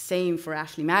same for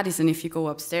Ashley Madison, if you go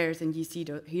upstairs and you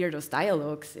hear those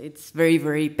dialogues, it's very,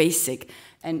 very basic.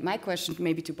 And my question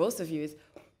maybe to both of you is,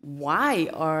 why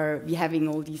are we having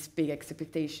all these big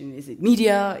expectations? Is it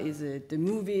media? Is it the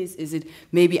movies? Is it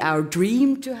maybe our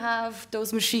dream to have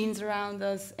those machines around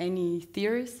us? Any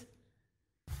theories?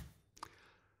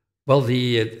 Well,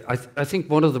 I think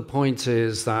one of the points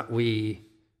is that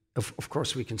of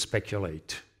course we can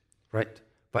speculate, right?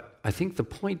 But I think the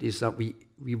point is that we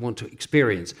want to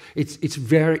experience. It's a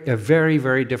very,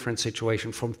 very different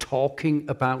situation from talking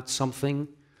about something,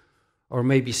 or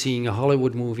maybe seeing a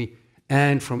Hollywood movie,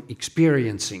 and from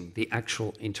experiencing the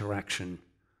actual interaction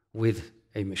with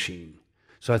a machine.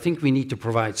 So I think we need to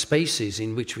provide spaces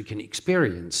in which we can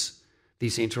experience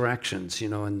these interactions,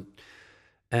 and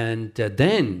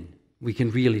then we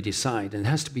can really decide. And it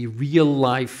has to be a real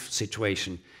life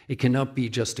situation. It cannot be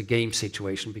just a game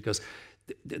situation, because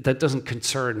that doesn't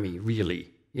concern me really.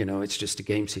 It's just a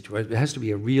game situation. It has to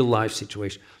be a real life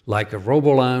situation, like a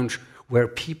Robo Lounge, where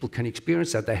people can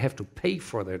experience that. They have to pay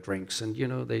for their drinks, and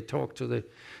they talk to the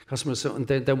customers, and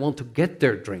they want to get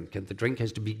their drink, and the drink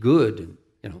has to be good,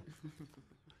 and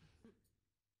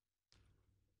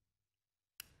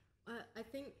I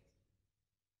think.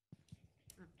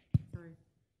 Oh, sorry.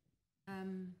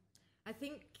 I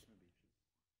think.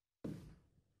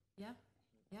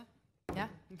 Yeah.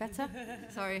 Better.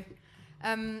 Sorry.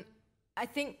 I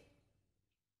think.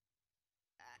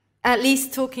 At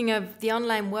least talking of the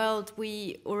online world,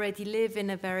 we already live in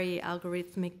a very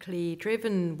algorithmically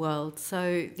driven world.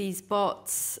 So these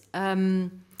bots,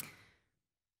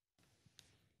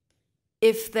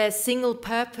 if they're single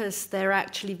purpose, they're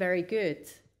actually very good.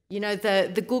 You know,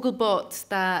 the Google bot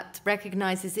that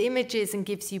recognizes images and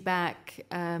gives you back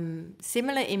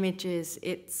similar images,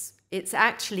 it's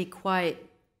actually quite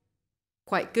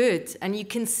good. And you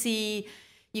can see.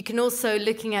 You can also,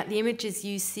 looking at the images,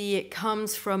 you see it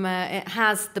comes from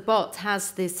the bot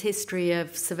has this history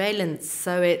of surveillance.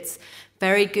 So it's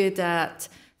very good at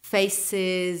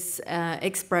faces,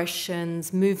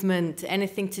 expressions, movement,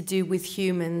 anything to do with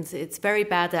humans. It's very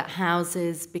bad at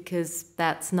houses because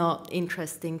that's not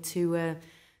interesting to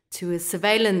a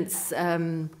surveillance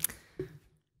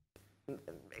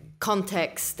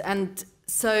context. And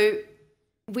so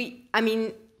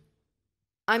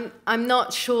I'm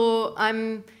not sure.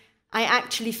 I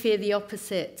actually fear the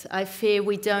opposite. I fear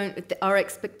our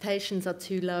expectations are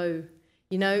too low.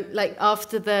 You know, like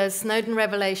after the Snowden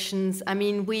revelations, I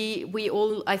mean,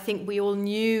 I think we all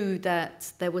knew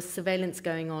that there was surveillance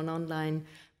going on online,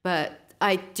 but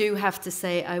I do have to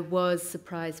say I was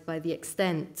surprised by the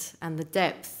extent and the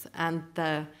depth and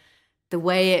the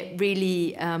way it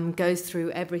really goes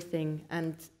through everything,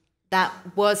 and that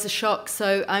was a shock.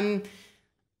 So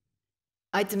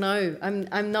I don't know.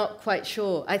 I'm not quite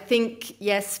sure. I think,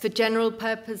 yes, for general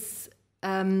purpose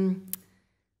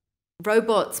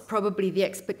robots, probably the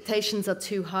expectations are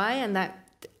too high, and that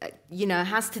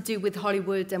has to do with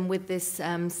Hollywood and with this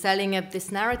selling of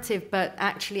this narrative. But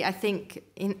actually, I think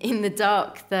in the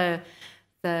dark, there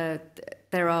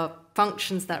are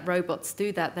functions that robots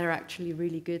do that they're actually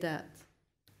really good at.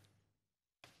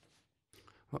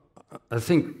 I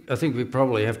think we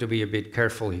probably have to be a bit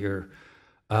careful here.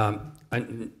 I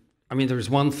mean, there's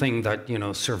one thing that,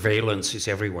 surveillance is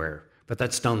everywhere, but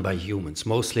that's done by humans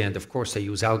mostly, and of course they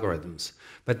use algorithms.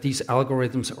 But these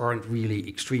algorithms aren't really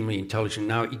extremely intelligent.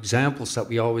 Now, examples that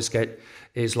we always get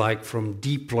is like from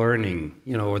deep learning,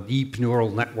 or deep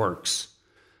neural networks.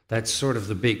 That's sort of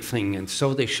the big thing. And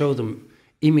so they show them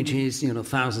images,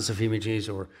 thousands of images,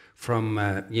 or from,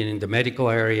 in the medical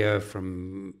area,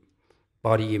 from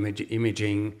body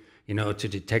imaging, to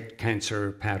detect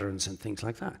cancer patterns and things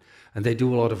like that. And they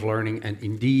do a lot of learning, and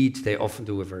indeed, they often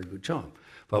do a very good job.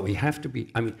 But we have to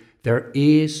there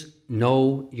is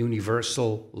no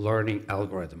universal learning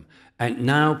algorithm. And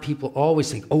now people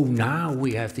always think, oh, now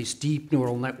we have these deep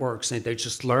neural networks, and they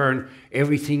just learn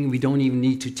everything. We don't even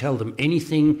need to tell them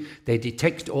anything. They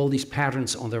detect all these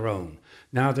patterns on their own.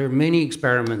 Now, there are many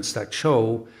experiments that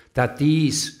show that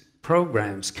these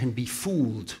programs can be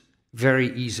fooled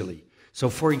very easily. So,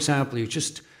 for example,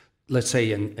 let's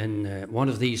say in one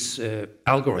of these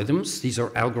algorithms, these are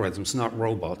algorithms, not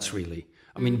robots, really.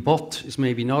 I mean, bot is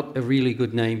maybe not a really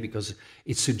good name because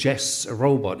it suggests a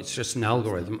robot. It's just an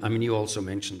algorithm. I mean, you also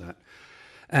mentioned that.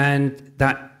 And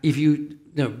that if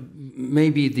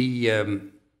maybe the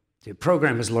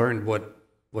program has learned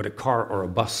what a car or a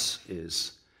bus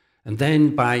is. And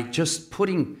then by just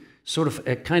putting sort of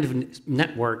a kind of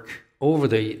network over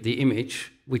the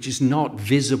image, which is not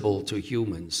visible to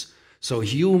humans. So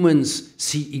humans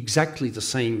see exactly the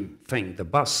same thing, the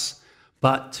bus,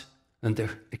 and there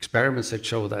are experiments that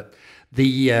show that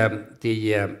the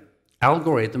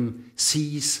algorithm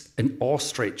sees an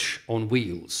ostrich on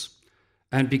wheels.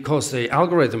 And because the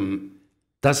algorithm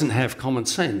doesn't have common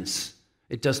sense,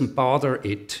 it doesn't bother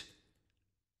it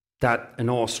that an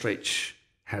ostrich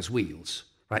has wheels,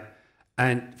 right?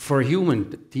 And for a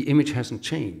human, the image hasn't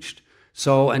changed.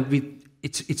 So,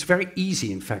 it's very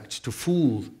easy, in fact, to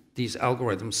fool these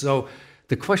algorithms. So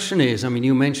the question is, I mean,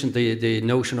 you mentioned the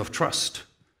notion of trust.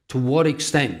 To what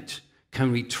extent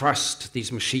can we trust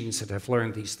these machines that have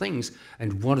learned these things?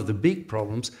 And one of the big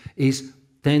problems is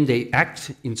then they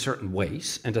act in certain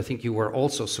ways. And I think you were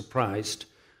also surprised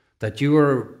that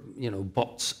your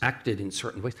bots acted in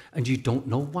certain ways, and you don't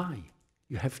know why.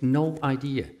 You have no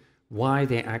idea why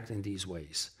they act in these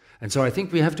ways. And so I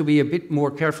think we have to be a bit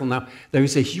more careful now. There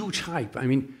is a huge hype. I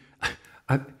mean,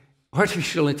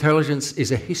 artificial intelligence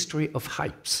is a history of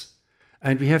hypes.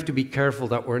 And we have to be careful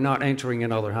that we're not entering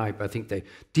another hype. I think the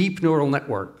deep neural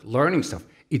network, learning stuff,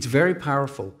 it's very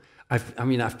powerful. I've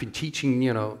been teaching,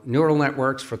 neural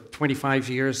networks for 25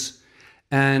 years,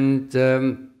 and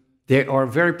they are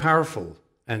very powerful,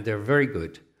 and they're very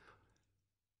good.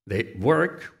 They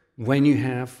work when you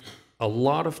have a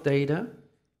lot of data,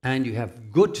 and you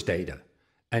have good data.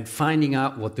 And finding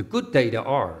out what the good data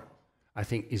are, I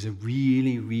think, is a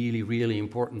really, really, really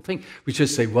important thing. We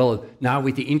just say, well, now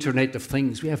with the Internet of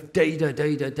Things, we have data,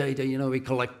 you know, we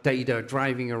collect data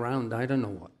driving around, I don't know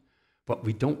what. But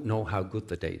we don't know how good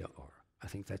the data are. I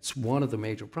think that's one of the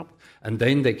major problems. And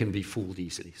then they can be fooled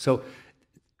easily. So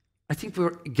I think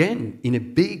we're, again, in a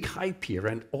big hype here,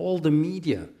 and all the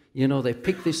media, you know, they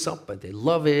pick this up and they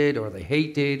love it or they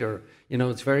hate it, or, you know,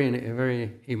 it's a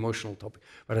very emotional topic.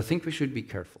 But I think we should be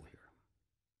careful here.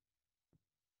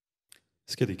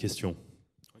 Est-ce qu'il y a des questions?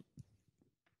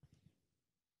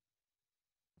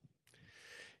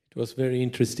 It was very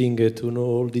interesting to know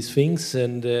all these things,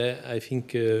 and I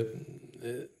think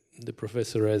the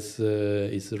professor is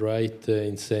right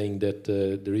in saying that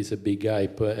there is a big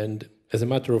hype. And as a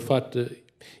matter of fact,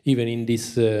 even in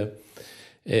this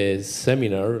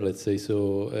seminar, let's say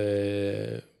so,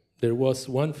 there was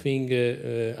one thing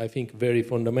I think very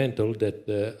fundamental that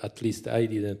at least I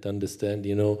didn't understand,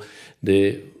 you know,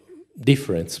 the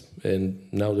difference.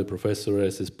 And now the professor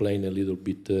has explained a little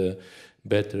bit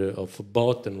better of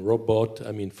bot and robot.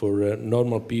 I mean, for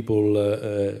normal people,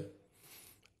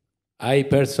 I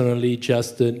personally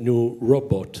just knew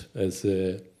robot as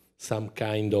some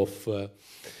kind of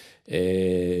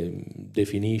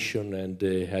definition and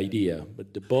idea,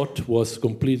 but the bot was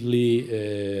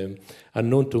completely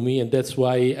unknown to me, and that's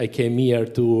why I came here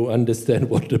to understand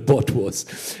what the bot was.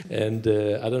 And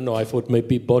I don't know, I thought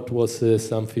maybe bot was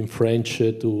something French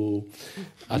at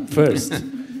first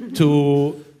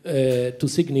to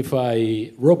signify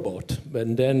robot,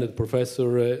 and then the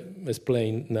professor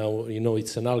explained, now, you know,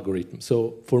 it's an algorithm.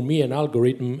 So for me, an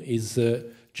algorithm is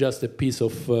just a piece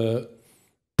of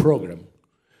program.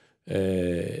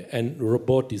 And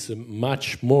robot is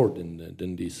much more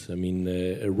than this. I mean,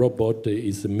 a robot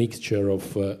is a mixture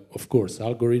of course,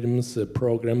 algorithms,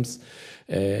 programs,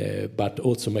 but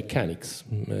also mechanics.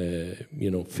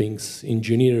 You know, things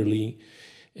engineerily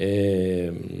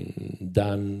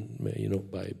done, you know,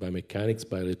 by mechanics,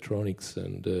 by electronics,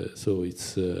 and so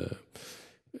it's.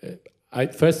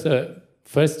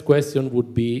 First question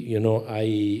would be, you know,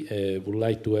 I would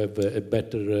like to have a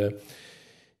better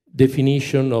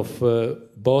definition of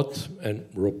bot and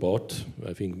robot.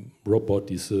 I think robot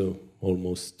is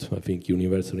almost, I think,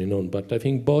 universally known, but I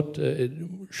think bot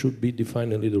should be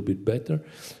defined a little bit better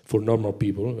for normal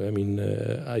people. I mean,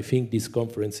 I think this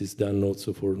conference is done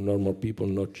also for normal people,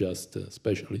 not just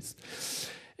specialists.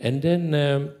 And then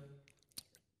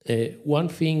one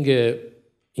thing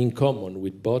in common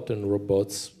with bot and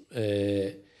robots,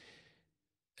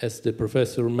 as the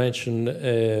professor mentioned,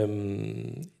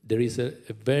 there is a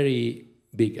very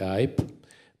big hype,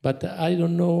 but I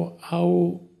don't know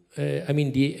how, I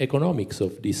mean, the economics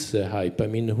of this hype. I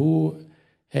mean, who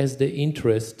has the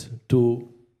interest to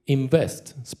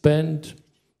invest, spend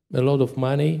a lot of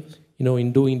money, you know,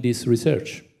 in doing this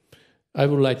research? I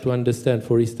would like to understand,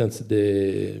 for instance,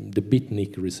 the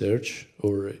Bitnik research,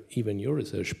 or even your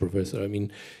research, Professor. I mean,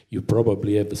 you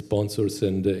probably have the sponsors,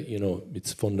 and you know,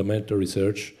 it's fundamental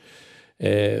research.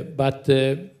 But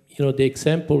you know, the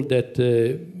example that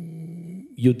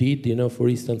you did, you know, for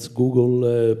instance,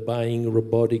 Google buying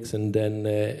robotics and then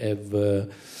have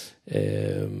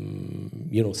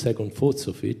you know, second thoughts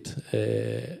of it.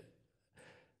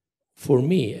 For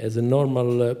me, as a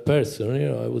normal person, you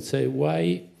know, I would say,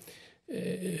 why?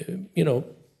 You know,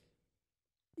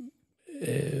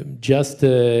 just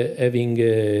having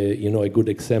you know, a good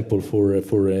example for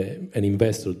an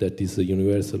investor that is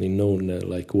universally known,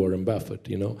 like Warren Buffett.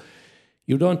 You know,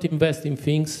 you don't invest in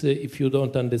things if you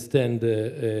don't understand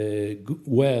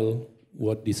well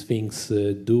what these things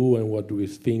do and what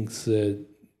these things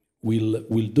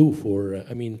will do for.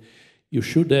 I mean, you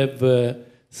should have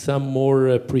some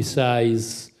more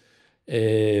precise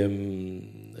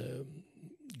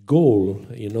goal,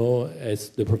 you know, as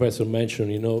the professor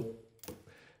mentioned, you know,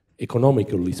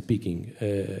 economically speaking.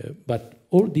 But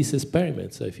all these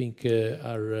experiments, I think,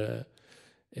 are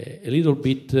a little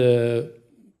bit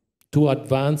too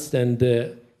advanced, and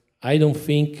I don't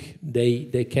think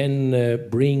they can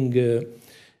bring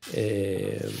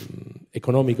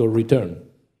economical return.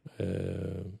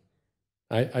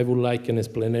 I would like an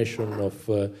explanation of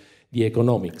the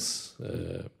economics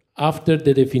after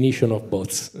the definition of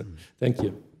bots. Thank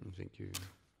you. Thank you.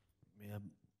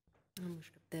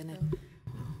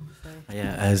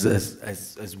 Yeah,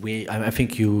 as we, I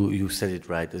think you said it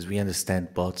right. As we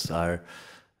understand, bots are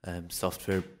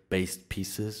software-based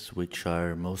pieces which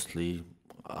are mostly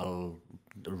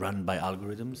run by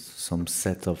algorithms, some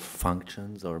set of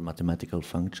functions or mathematical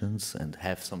functions, and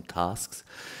have some tasks,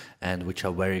 and which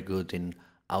are very good in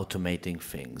automating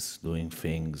things, doing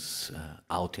things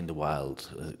out in the wild,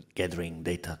 gathering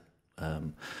data.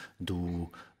 In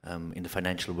the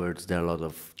financial world, there are a lot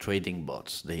of trading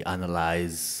bots. They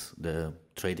analyze the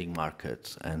trading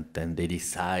market and then they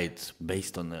decide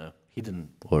based on a hidden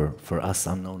or for us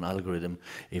unknown algorithm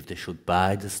if they should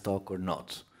buy the stock or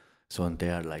not. So and they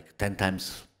are like 10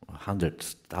 times,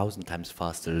 100,000 times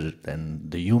faster than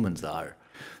the humans are.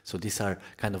 So these are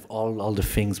kind of all the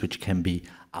things which can be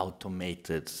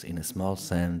automated in a small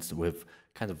sense with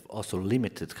kind of also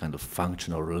limited kind of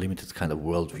function or limited kind of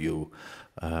worldview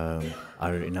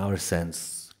are in our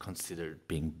sense considered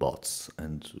being bots,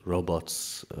 and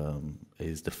robots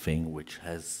is the thing which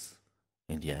has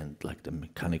in the end like the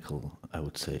mechanical, I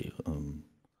would say,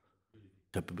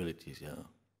 capabilities. Yeah.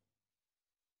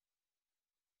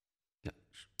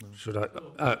 Should I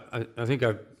think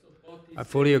I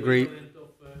fully agree.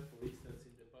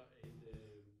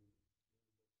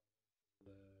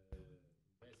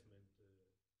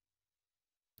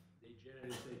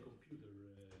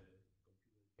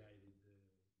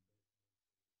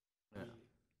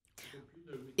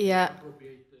 Yeah.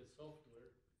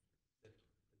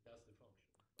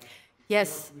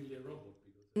 Yes.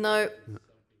 No,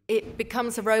 it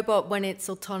becomes a robot when it's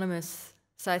autonomous.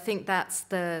 So I think that's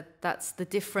the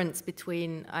difference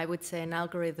between, I would say, an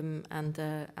algorithm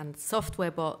and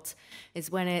software bot,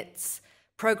 is when it's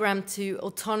programmed to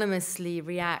autonomously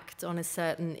react on a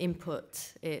certain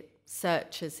input. It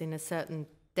searches in a certain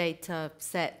data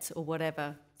set or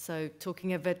whatever. So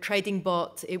talking of a trading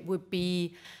bot, it would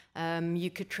be you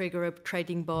could trigger a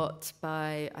trading bot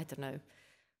by, I don't know,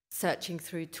 searching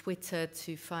through Twitter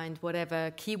to find whatever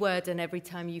keyword, and every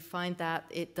time you find that,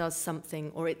 it does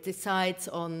something, or it decides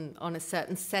on a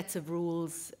certain set of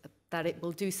rules that it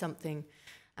will do something.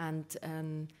 And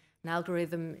an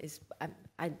algorithm is,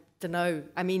 I don't know,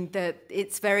 I mean,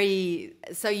 it's very,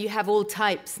 so you have all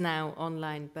types now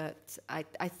online, but I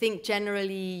think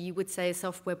generally you would say a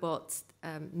software bot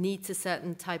needs a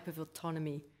certain type of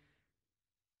autonomy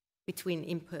between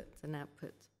input and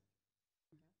output.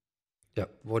 Yeah,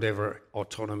 whatever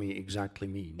autonomy exactly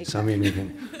means. Exactly. I mean, you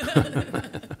can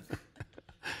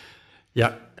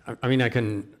yeah, I mean, I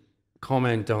can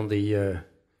comment on the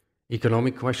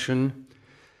economic question.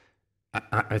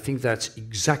 I think that's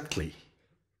exactly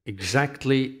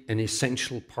an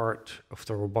essential part of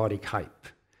the robotic hype.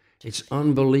 It's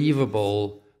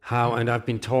unbelievable how, and I've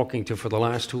been talking to, for the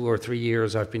last 2 or 3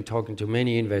 years, I've been talking to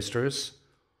many investors,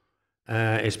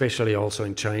 especially also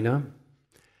in China.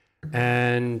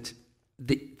 And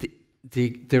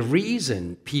the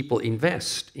reason people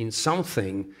invest in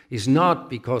something is not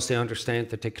because they understand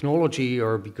the technology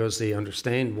or because they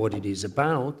understand what it is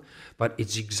about, but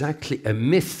it's exactly a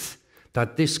myth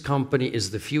that this company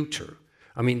is the future.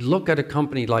 I mean, look at a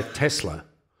company like Tesla.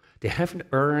 They haven't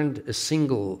earned a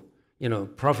single,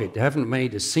 profit. They haven't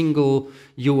made a single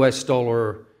US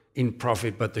dollar in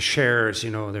profit, but the shares,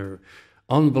 they're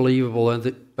unbelievable.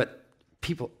 But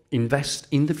people invest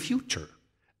in the future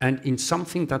and in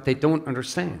something that they don't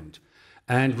understand.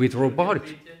 And with robotics...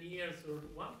 10 years or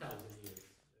 1,000 years,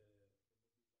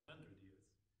 100 years.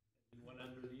 In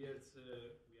 100 years, we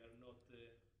are not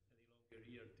any longer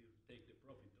here to take the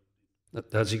profit of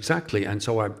this. That's exactly. And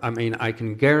so, I mean, I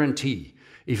can guarantee,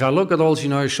 if I look at all,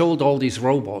 I showed all these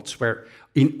robots where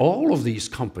in all of these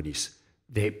companies,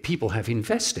 people have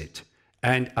invested.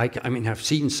 And I mean, I've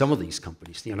seen some of these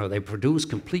companies, they produce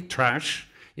complete trash,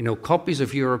 copies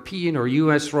of European or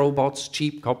US robots,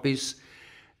 cheap copies.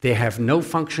 They have no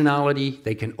functionality.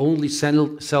 They can only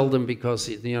sell them because,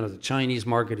 the Chinese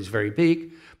market is very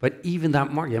big. But even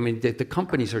that market, I mean, the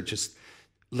companies are just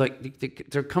like,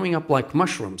 they're coming up like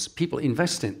mushrooms. People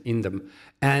invest in them.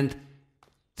 And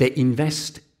they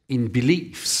invest in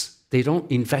beliefs. They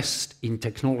don't invest in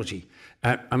technology.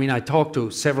 I mean, I talked to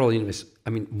several investors.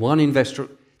 I mean, one investor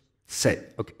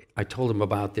said, okay, I told him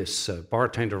about this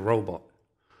bartender robot.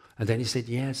 And then he said,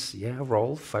 yes, yeah,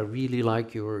 Rolf, I really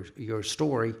like your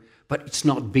story, but it's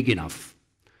not big enough.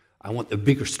 I want a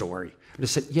bigger story. And I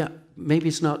said, yeah, maybe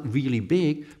it's not really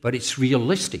big, but it's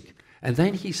realistic. And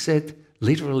then he said,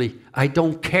 literally, I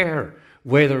don't care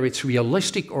whether it's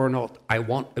realistic or not. I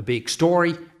want a big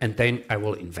story, and then I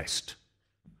will invest.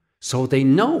 So they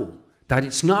know that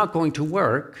it's not going to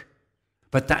work,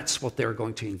 but that's what they're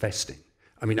going to invest in.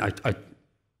 I mean,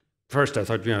 first I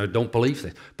thought, I don't believe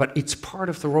this, but it's part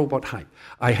of the robot hype.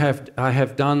 I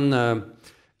have done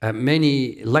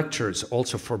many lectures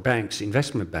also for banks,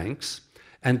 investment banks,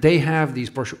 and they have these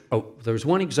brochures. Oh, there's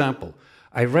one example.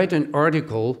 I read an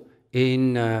article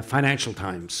in Financial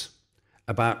Times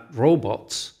about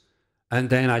robots, and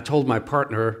then I told my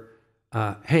partner,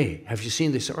 hey, have you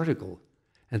seen this article?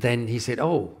 And then he said,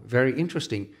 oh, very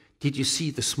interesting. Did you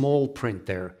see the small print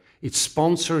there? It's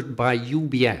sponsored by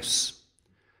UBS.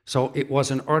 So it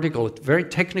was an article, a very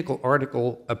technical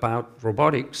article about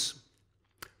robotics,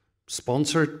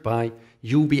 sponsored by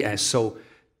UBS. So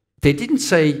they didn't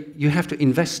say you have to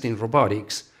invest in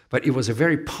robotics, but it was a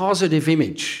very positive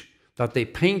image that they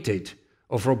painted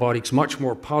of robotics, much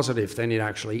more positive than it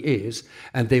actually is,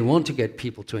 and they want to get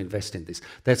people to invest in this.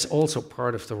 That's also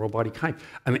part of the robotic hype.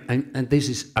 I mean, and this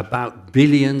is about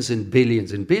billions and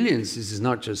billions and billions. This is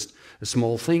not just a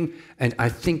small thing, and I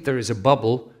think there is a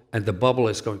bubble, and the bubble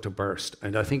is going to burst.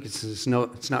 And I think it's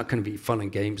not going to be fun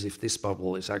and games if this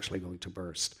bubble is actually going to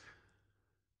burst.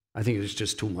 I think there's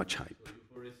just too much hype.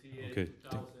 Okay.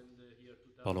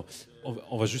 Pardon.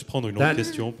 On va juste prendre une autre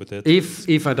question, peut-être.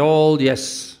 If at all,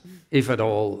 yes. If at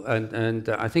all. And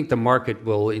I think the market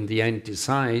will, in the end,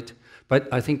 decide. But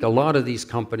I think a lot of these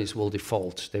companies will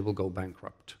default. They will go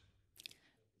bankrupt.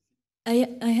 I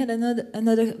had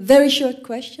another very short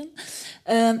question.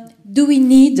 Do we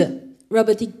need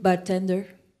robotic bartender?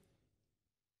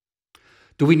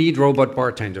 Do we need robot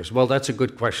bartenders? Well, that's a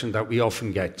good question that we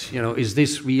often get. You know, is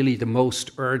this really the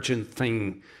most urgent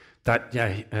thing that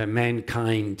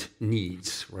mankind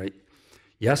needs, right?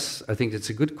 Yes, I think it's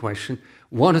a good question.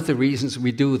 One of the reasons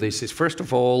we do this is, first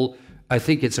of all, I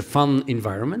think it's a fun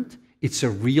environment. It's a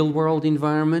real-world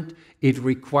environment. It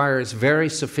requires very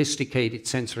sophisticated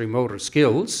sensory motor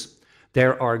skills.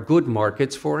 There are good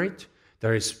markets for it.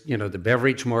 There is, you know, the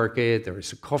beverage market. There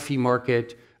is a coffee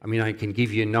market. I mean, I can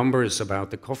give you numbers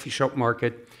about the coffee shop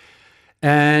market.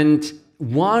 And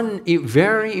one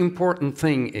very important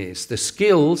thing is the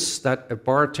skills that a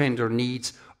bartender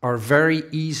needs are very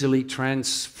easily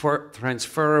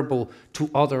transferable to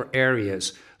other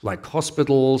areas like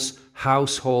hospitals,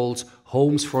 households,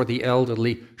 homes for the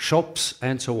elderly, shops,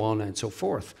 and so on and so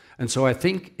forth. And so I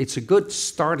think it's a good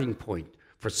starting point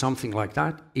for something like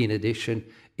that. In addition,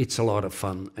 it's a lot of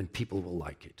fun and people will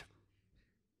like it.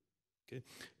 Okay.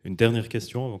 Une dernière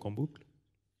question avant qu'on boucle.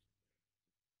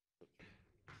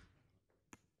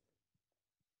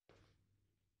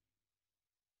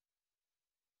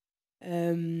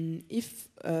 If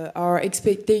our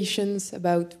expectations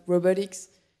about robotics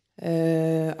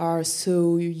are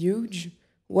so huge,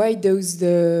 why those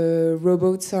the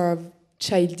robots are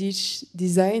childish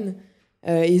design?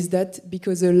 Is that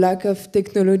because of lack of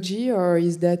technology, or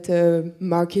is that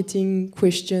marketing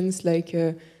questions like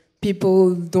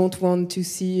people don't want to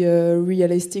see a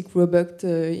realistic robot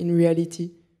in reality?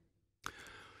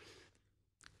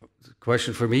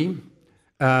 Question for me.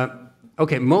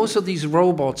 Okay, most of these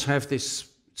robots have this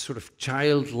sort of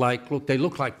childlike look. They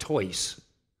look like toys,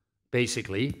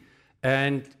 basically.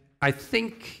 And I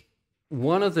think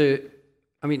one of the,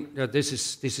 I mean, this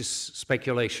is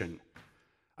speculation.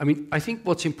 I mean, I think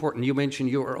what's important, you mentioned,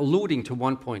 you are alluding to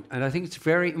one point, and I think it's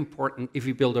very important if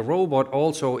you build a robot,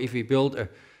 also if you build a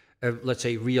let's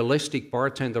say, realistic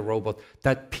bartender robot,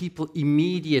 that people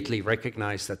immediately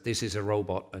recognize that this is a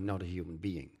robot and not a human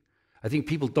being. I think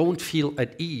people don't feel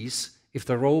at ease if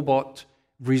the robot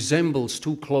resembles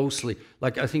too closely.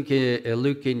 Like I think,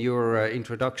 Luc, in your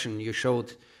introduction, you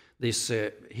showed this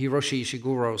Hiroshi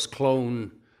Ishiguro's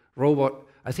clone robot.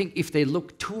 I think if they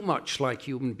look too much like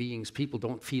human beings, people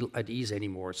don't feel at ease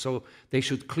anymore. So they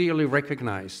should clearly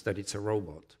recognize that it's a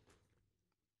robot.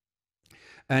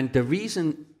 And the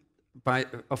reason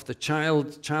of the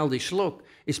childish look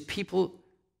is people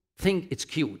think it's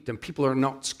cute and people are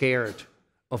not scared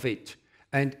of it.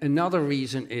 And another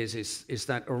reason is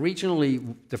that originally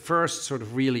the first sort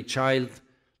of really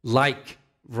child-like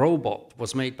robot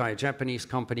was made by a Japanese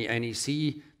company,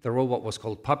 NEC. The robot was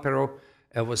called Papero.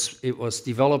 It was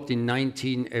developed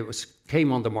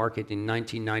came on the market in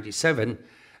 1997.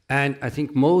 And I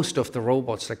think most of the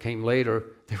robots that came later,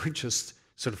 they were just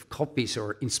sort of copies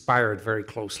or inspired very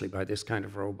closely by this kind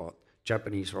of robot,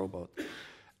 Japanese robot.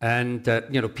 And,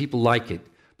 you know, people like it.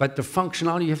 But the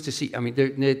functionality, you have to see, I mean,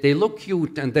 they look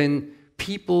cute, and then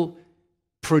people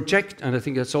project, and I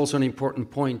think that's also an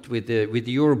important point with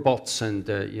your bots and,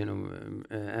 you know,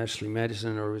 Ashley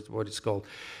Madison, or what it's called,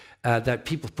 that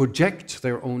people project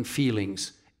their own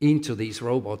feelings into these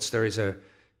robots. There is a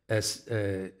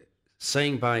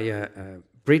saying by a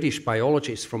British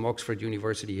biologist from Oxford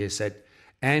University. He said,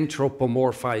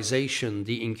 anthropomorphization,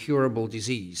 the incurable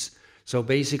disease. So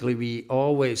basically, we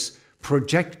always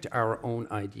project our own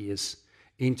ideas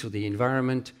into the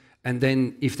environment, and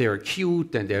then if they're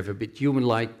cute and they have a bit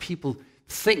human-like, people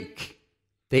think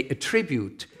they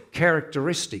attribute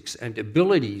characteristics and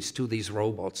abilities to these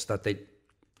robots that they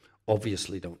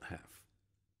obviously don't have.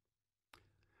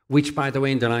 Which, by the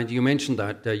way, in the 90s, you mentioned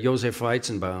that Josef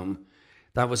Weizenbaum,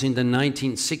 That was in the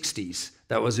 1960s.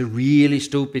 That was a really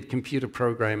stupid computer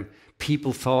program.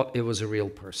 People thought it was a real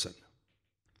person.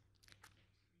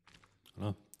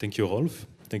 Voilà. Thank you, Rolf.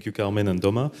 Thank you, Carmen and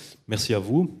Doma. Merci à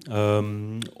vous.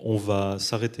 On va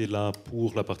s'arrêter là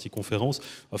pour la partie conférence.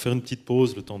 On va faire une petite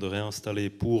pause, le temps de réinstaller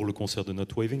pour le concert de Not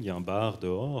Waving. Il y a un bar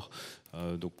dehors.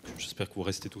 Donc j'espère que vous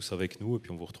restez tous avec nous. Et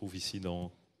puis on vous retrouve ici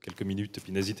dans quelques minutes. Et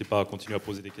puis n'hésitez pas à continuer à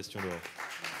poser des questions dehors.